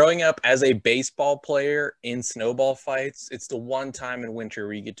 Yeah, growing up as a baseball player in snowball fights, it's the one time in winter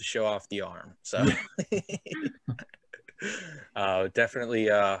where you get to show off the arm. So definitely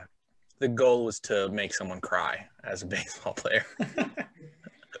the goal was to make someone cry as a baseball player.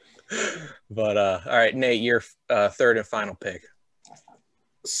 But all right, Nate, your third and final pick.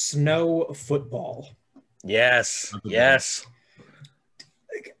 Snow football. Yes. Yes.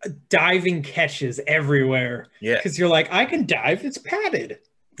 Diving catches everywhere. Yeah. Because you're like, I can dive. It's padded.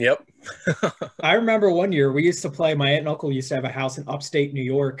 Yep. I remember one year we used to play, my aunt and uncle used to have a house in upstate New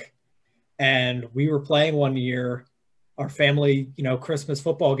York. And we were playing one year, our family, Christmas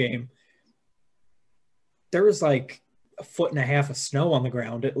football game. There was like 1.5 feet of snow on the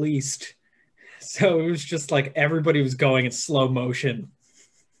ground at least. So it was just like everybody was going in slow motion.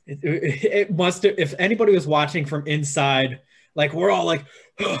 It must have, if anybody was watching from inside, like we're all like,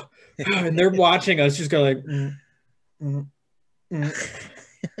 and they're watching us just go like,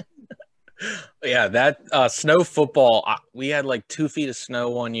 Yeah, that snow football, we had like 2 feet of snow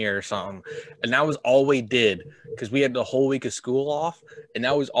one year or something. And that was all we did because we had the whole week of school off. And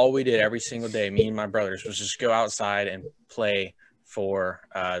that was all we did every single day. Me and my brothers was just go outside and play for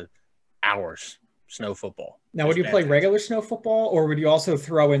hours, snow football. Now, would you play regular snow football or would you also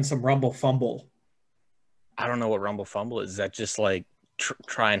throw in some rumble fumble? I don't know what rumble fumble is. Is that just like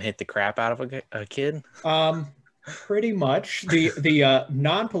try and hit the crap out of a kid? Pretty much. The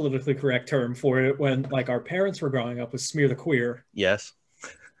non-politically correct term for it when like our parents were growing up was smear the queer. Yes.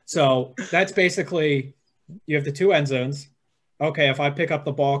 So that's basically, you have the two end zones. Okay, if I pick up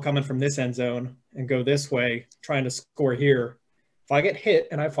the ball coming from this end zone and go this way, trying to score here, if I get hit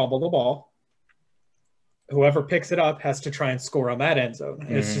and I fumble the ball, whoever picks it up has to try and score on that end zone.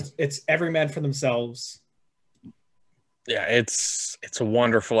 Mm-hmm. It's every man for themselves. Yeah, it's a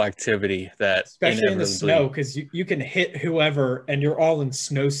wonderful activity that especially in the snow because you can hit whoever and you're all in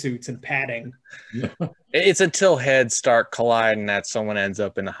snowsuits and padding. It's until heads start colliding that someone ends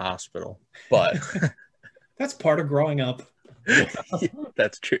up in the hospital. But that's part of growing up.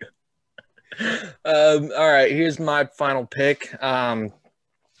 That's true. All right, here's my final pick.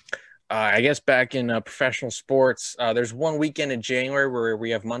 I guess back in professional sports, there's one weekend in January where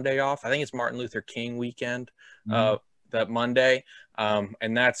we have Monday off. I think it's Martin Luther King weekend, that Monday.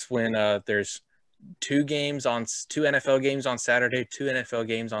 And that's when there's two NFL games on Saturday, two NFL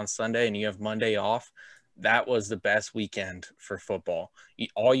games on Sunday, and you have Monday off. That was the best weekend for football.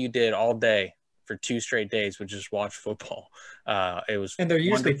 All you did all day for 2 straight days was just watch football. It was, and they're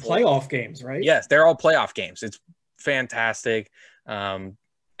usually playoff games, right? Yes, they're all playoff games. It's fantastic.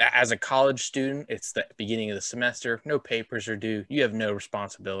 As a college student, it's the beginning of the semester. No papers are due. You have no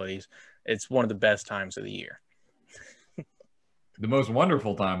responsibilities. It's one of the best times of the year. The most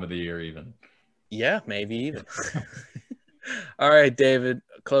wonderful time of the year, even. Yeah, maybe even. All right, David,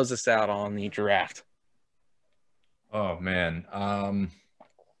 close us out on the draft. Oh, man.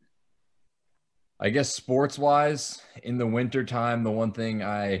 I guess sports-wise, in the wintertime, the one thing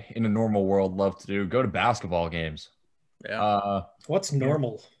I, in a normal world, love to do, go to basketball games. Yeah. What's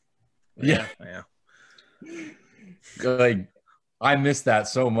normal? Yeah. Like, I miss that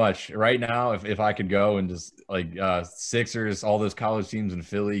so much. Right now, if I could go and just, like, Sixers, all those college teams in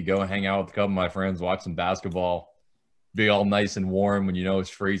Philly, go hang out with a couple of my friends, watch some basketball, be all nice and warm when you know it's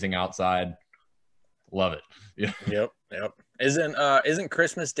freezing outside. Love it. Yeah. Yep. Isn't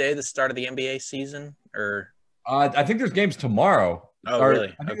Christmas Day the start of the NBA season? Or I think there's games tomorrow. Oh,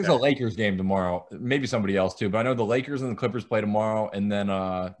 really? I think there's a Lakers game tomorrow. Maybe somebody else too, but I know the Lakers and the Clippers play tomorrow, and then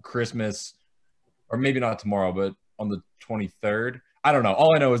Christmas, or maybe not tomorrow, but on the 23rd. I don't know.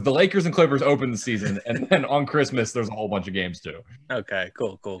 All I know is the Lakers and Clippers open the season, and then on Christmas there's a whole bunch of games too. Okay,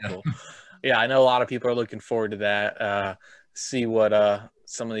 cool. Yeah, I know a lot of people are looking forward to that. See what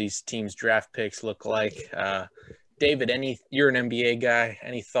some of these teams' draft picks look like. David, you're an NBA guy.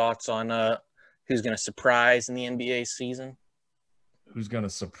 Any thoughts on who's going to surprise in the NBA season? Who's going to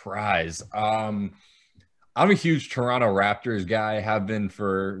surprise? I'm a huge Toronto Raptors guy, have been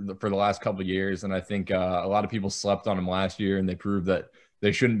for the last couple of years, and I think a lot of people slept on them last year, and they proved that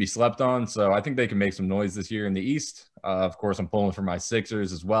they shouldn't be slept on. So I think they can make some noise this year in the East. Of course, I'm pulling for my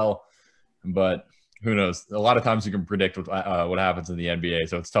Sixers as well, but who knows? A lot of times you can predict what happens in the NBA,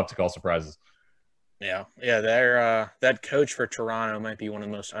 so it's tough to call surprises. Yeah. They're that coach for Toronto might be one of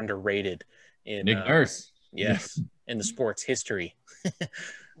the most underrated in Nick Nurse. Yes, in the sports history.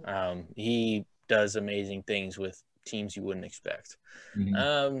 He does amazing things with teams you wouldn't expect.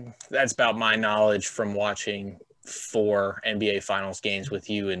 That's about my knowledge from watching 4 NBA Finals games with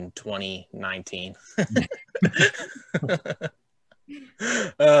you in 2019.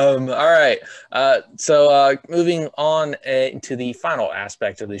 All right. So moving on to the final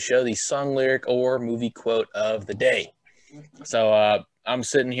aspect of the show, the song lyric or movie quote of the day. So I'm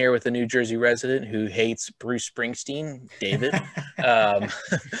sitting here with a New Jersey resident who hates Bruce Springsteen, David.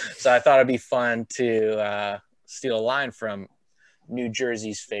 So I thought it'd be fun to steal a line from New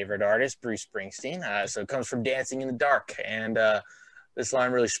Jersey's favorite artist, Bruce Springsteen. So it comes from Dancing in the Dark. And this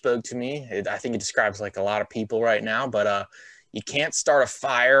line really spoke to me. I think it describes like a lot of people right now, but you can't start a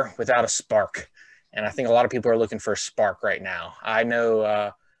fire without a spark. And I think a lot of people are looking for a spark right now. I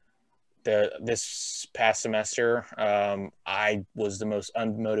know this past semester, I was the most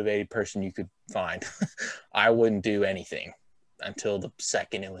unmotivated person you could find. I wouldn't do anything until the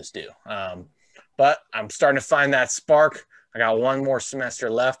second it was due. But I'm starting to find that spark. I got one more semester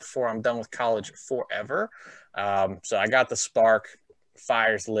left before I'm done with college forever. So I got the spark.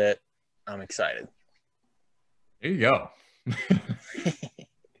 Fire's lit. I'm excited. There you go.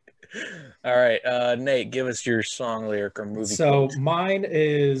 All right, Nate, give us your song lyric or movie. So mine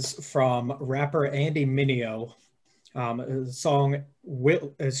is from rapper Andy Mineo. The song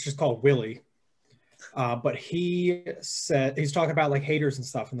it's just called Willie. But he said he's talking about like haters and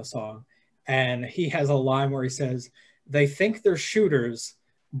stuff in the song, and he has a line where he says, "They think they're shooters,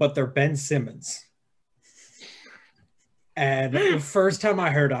 but they're Ben Simmons." And the first time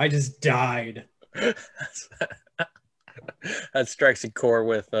I heard it, I just died. That strikes a chord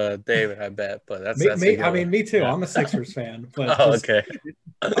with David, I bet. But that's me. I mean, me too. Yeah. I'm a Sixers fan. But okay.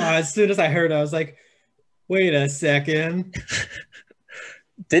 As soon as I heard it, I was like, "Wait a second."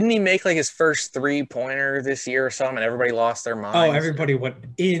 Didn't he make like his first 3-pointer this year or something? And everybody lost their minds. Oh, everybody went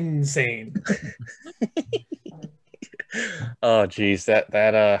insane. Oh, geez, that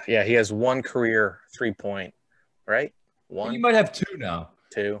yeah, he has one career 3-point, right? One. You might have 2 now.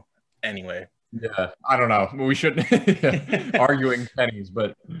 2. Anyway. Yeah, I don't know. We shouldn't arguing pennies,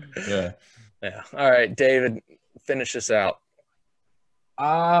 but yeah. Yeah. All right, David, finish this out.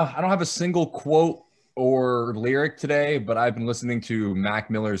 I don't have a single quote or lyric today, but I've been listening to Mac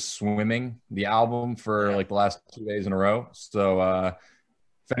Miller's Swimming, the album, for like the last 2 days in a row. So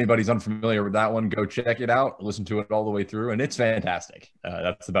if anybody's unfamiliar with that one, go check it out. Listen to it all the way through, and it's fantastic.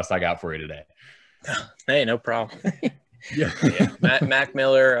 That's the best I got for you today. Hey, no problem. Yeah. Mac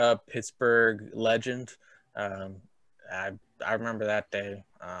Miller, Pittsburgh legend. I remember that day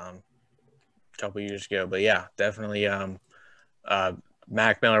a couple years ago. But yeah, definitely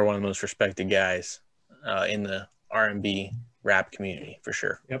Mac Miller, one of the most respected guys in the R&B rap community for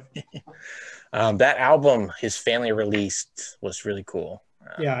sure. Yep. That album his family released was really cool.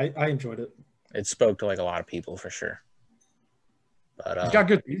 Yeah, I enjoyed it. It spoke to like a lot of people for sure. But He's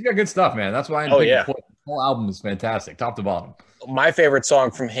got good stuff, man. That's why the whole album is fantastic, top to bottom. My favorite song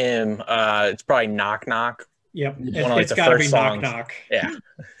from him, it's probably Knock Knock. Yep. One of like it's got to be songs. Knock Knock. Yeah.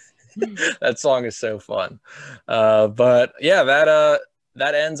 That song is so fun. But yeah,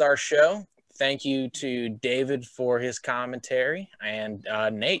 that ends our show. Thank you to David for his commentary and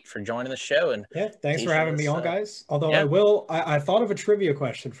Nate for joining the show. And yeah, thanks for having me on, guys. Although yeah. I thought of a trivia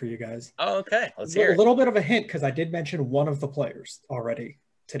question for you guys. Oh, okay. Let's hear it. A little bit of a hint because I did mention one of the players already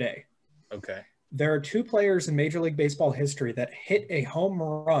today. Okay. There are 2 players in Major League Baseball history that hit a home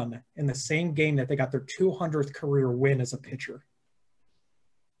run in the same game that they got their 200th career win as a pitcher.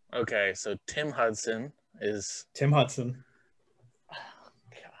 Okay, so Tim Hudson.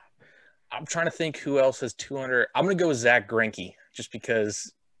 I'm trying to think who else has 200. I'm going to go with Zach Greinke just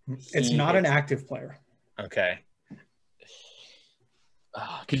because it's not an active player. Okay.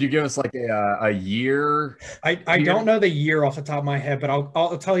 Could you give us like a year? I don't know the year off the top of my head, but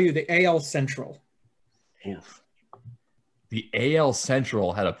I'll tell you the AL Central. Oof. The AL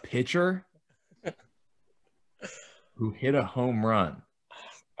Central had a pitcher who hit a home run.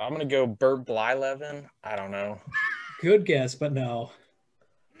 I'm going to go Bert Blyleven. I don't know. Good guess, but no.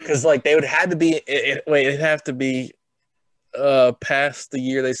 Because like they would have to be it'd have to be past the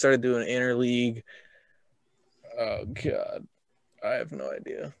year they started doing interleague. Oh God, I have no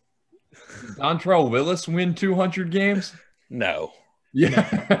idea. Did Dontrell Willis win 200 games? No. Yeah.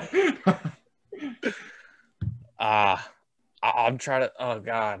 I'm trying to. Oh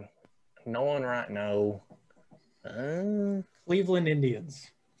God, no one right. No. Cleveland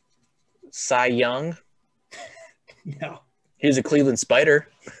Indians. Cy Young. No. He was a Cleveland Spider.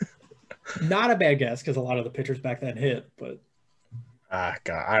 Not a bad guess because a lot of the pitchers back then hit, but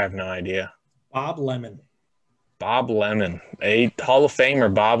God, I have no idea. Bob Lemon. A Hall of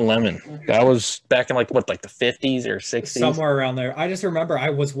Famer, Bob Lemon. That was back in like the 50s or 60s? Somewhere around there. I just remember I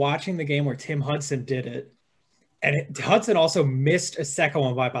was watching the game where Tim Hudson did it, and Hudson also missed a second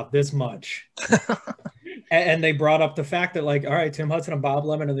one by about this much. And they brought up the fact that, like, all right, Tim Hudson and Bob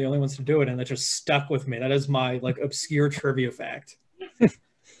Lemon are the only ones to do it, and that just stuck with me. That is my, like, obscure trivia fact.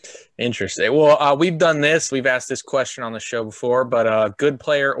 Interesting. Well, we've done this. We've asked this question on the show before, but good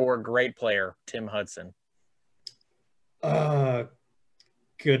player or great player, Tim Hudson?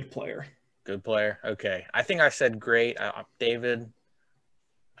 Good player. Good player. Okay. I think I said great. David,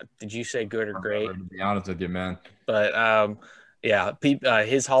 did you say good or great? To be honest with you, man. But, yeah,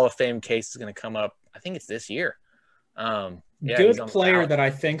 his Hall of Fame case is going to come up. I think it's this year. Yeah, good player that I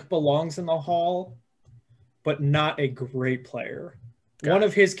think belongs in the Hall, but not a great player. One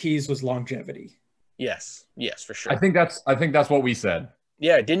of his keys was longevity. Yes, for sure. I think that's what we said.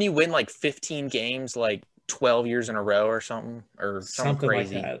 Yeah, didn't he win like 15 games, like 12 years in a row or something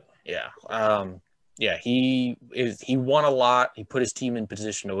crazy like that? Yeah. Yeah, he won a lot. He put his team in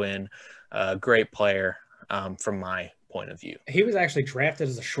position to win. Great player from my point of view. He was actually drafted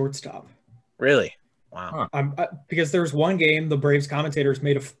as a shortstop. Really? Wow. Because there's one game the Braves commentators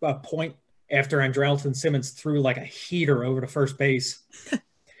made a point after Andrelton Simmons threw like a heater over to first base.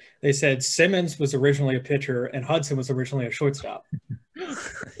 They said Simmons was originally a pitcher and Hudson was originally a shortstop.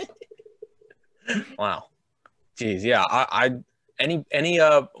 Wow. Jeez. Yeah.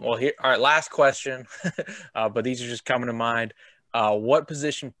 Well, here, all right, last question, but these are just coming to mind. What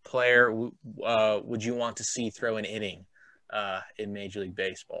position player would you want to see throw an inning in Major League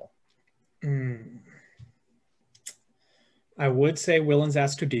Baseball? I would say Willens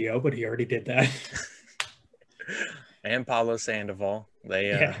Astudillo, but he already did that. And Pablo Sandoval.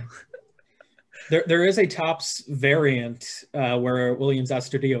 There is a Topps variant where Williams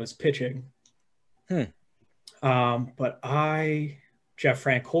Astudillo is pitching. But Jeff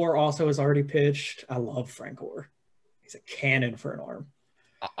Francoeur also has already pitched. I love Francoeur. He's a cannon for an arm.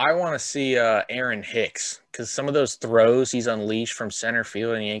 I want to see Aaron Hicks because some of those throws he's unleashed from center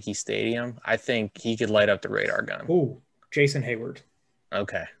field in Yankee Stadium, I think he could light up the radar gun. Ooh, Jason Hayward.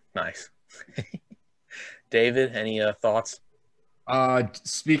 Okay, nice. David, any thoughts?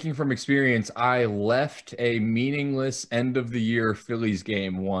 Speaking from experience, I left a meaningless end of the year Phillies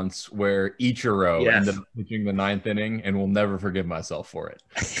game once where Ichiro ended up pitching the 9th inning, and will never forgive myself for it.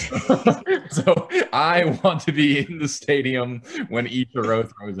 So I want to be in the stadium when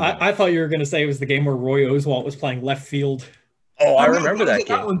Ichiro throws it. I thought you were going to say it was the game where Roy Oswalt was playing left field. Oh, I remember that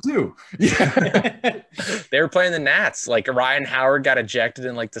game. That one too. Yeah. They were playing the Nats. Like Ryan Howard got ejected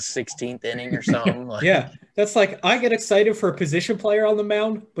in like the 16th inning or something. Like, yeah. That's like, I get excited for a position player on the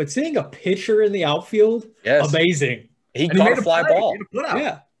mound, but seeing a pitcher in the outfield, amazing. He caught a fly ball.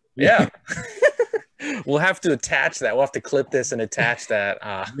 Yeah. Yeah. We'll have to attach that. We'll have to clip this and attach that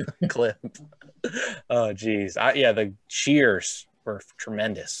clip. Oh, geez. The cheers were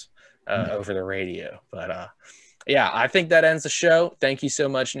tremendous over the radio. But, yeah, I think that ends the show. Thank you so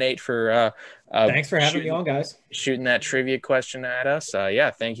much, Nate, for thanks for having me on, guys. Shooting that trivia question at us.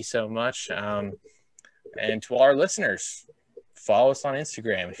 Thank you so much. And to all our listeners, follow us on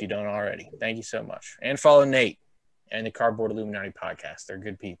Instagram if you don't already. Thank you so much. And follow Nate and the Cardboard Illuminati Podcast. They're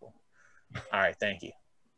good people. All right, thank you.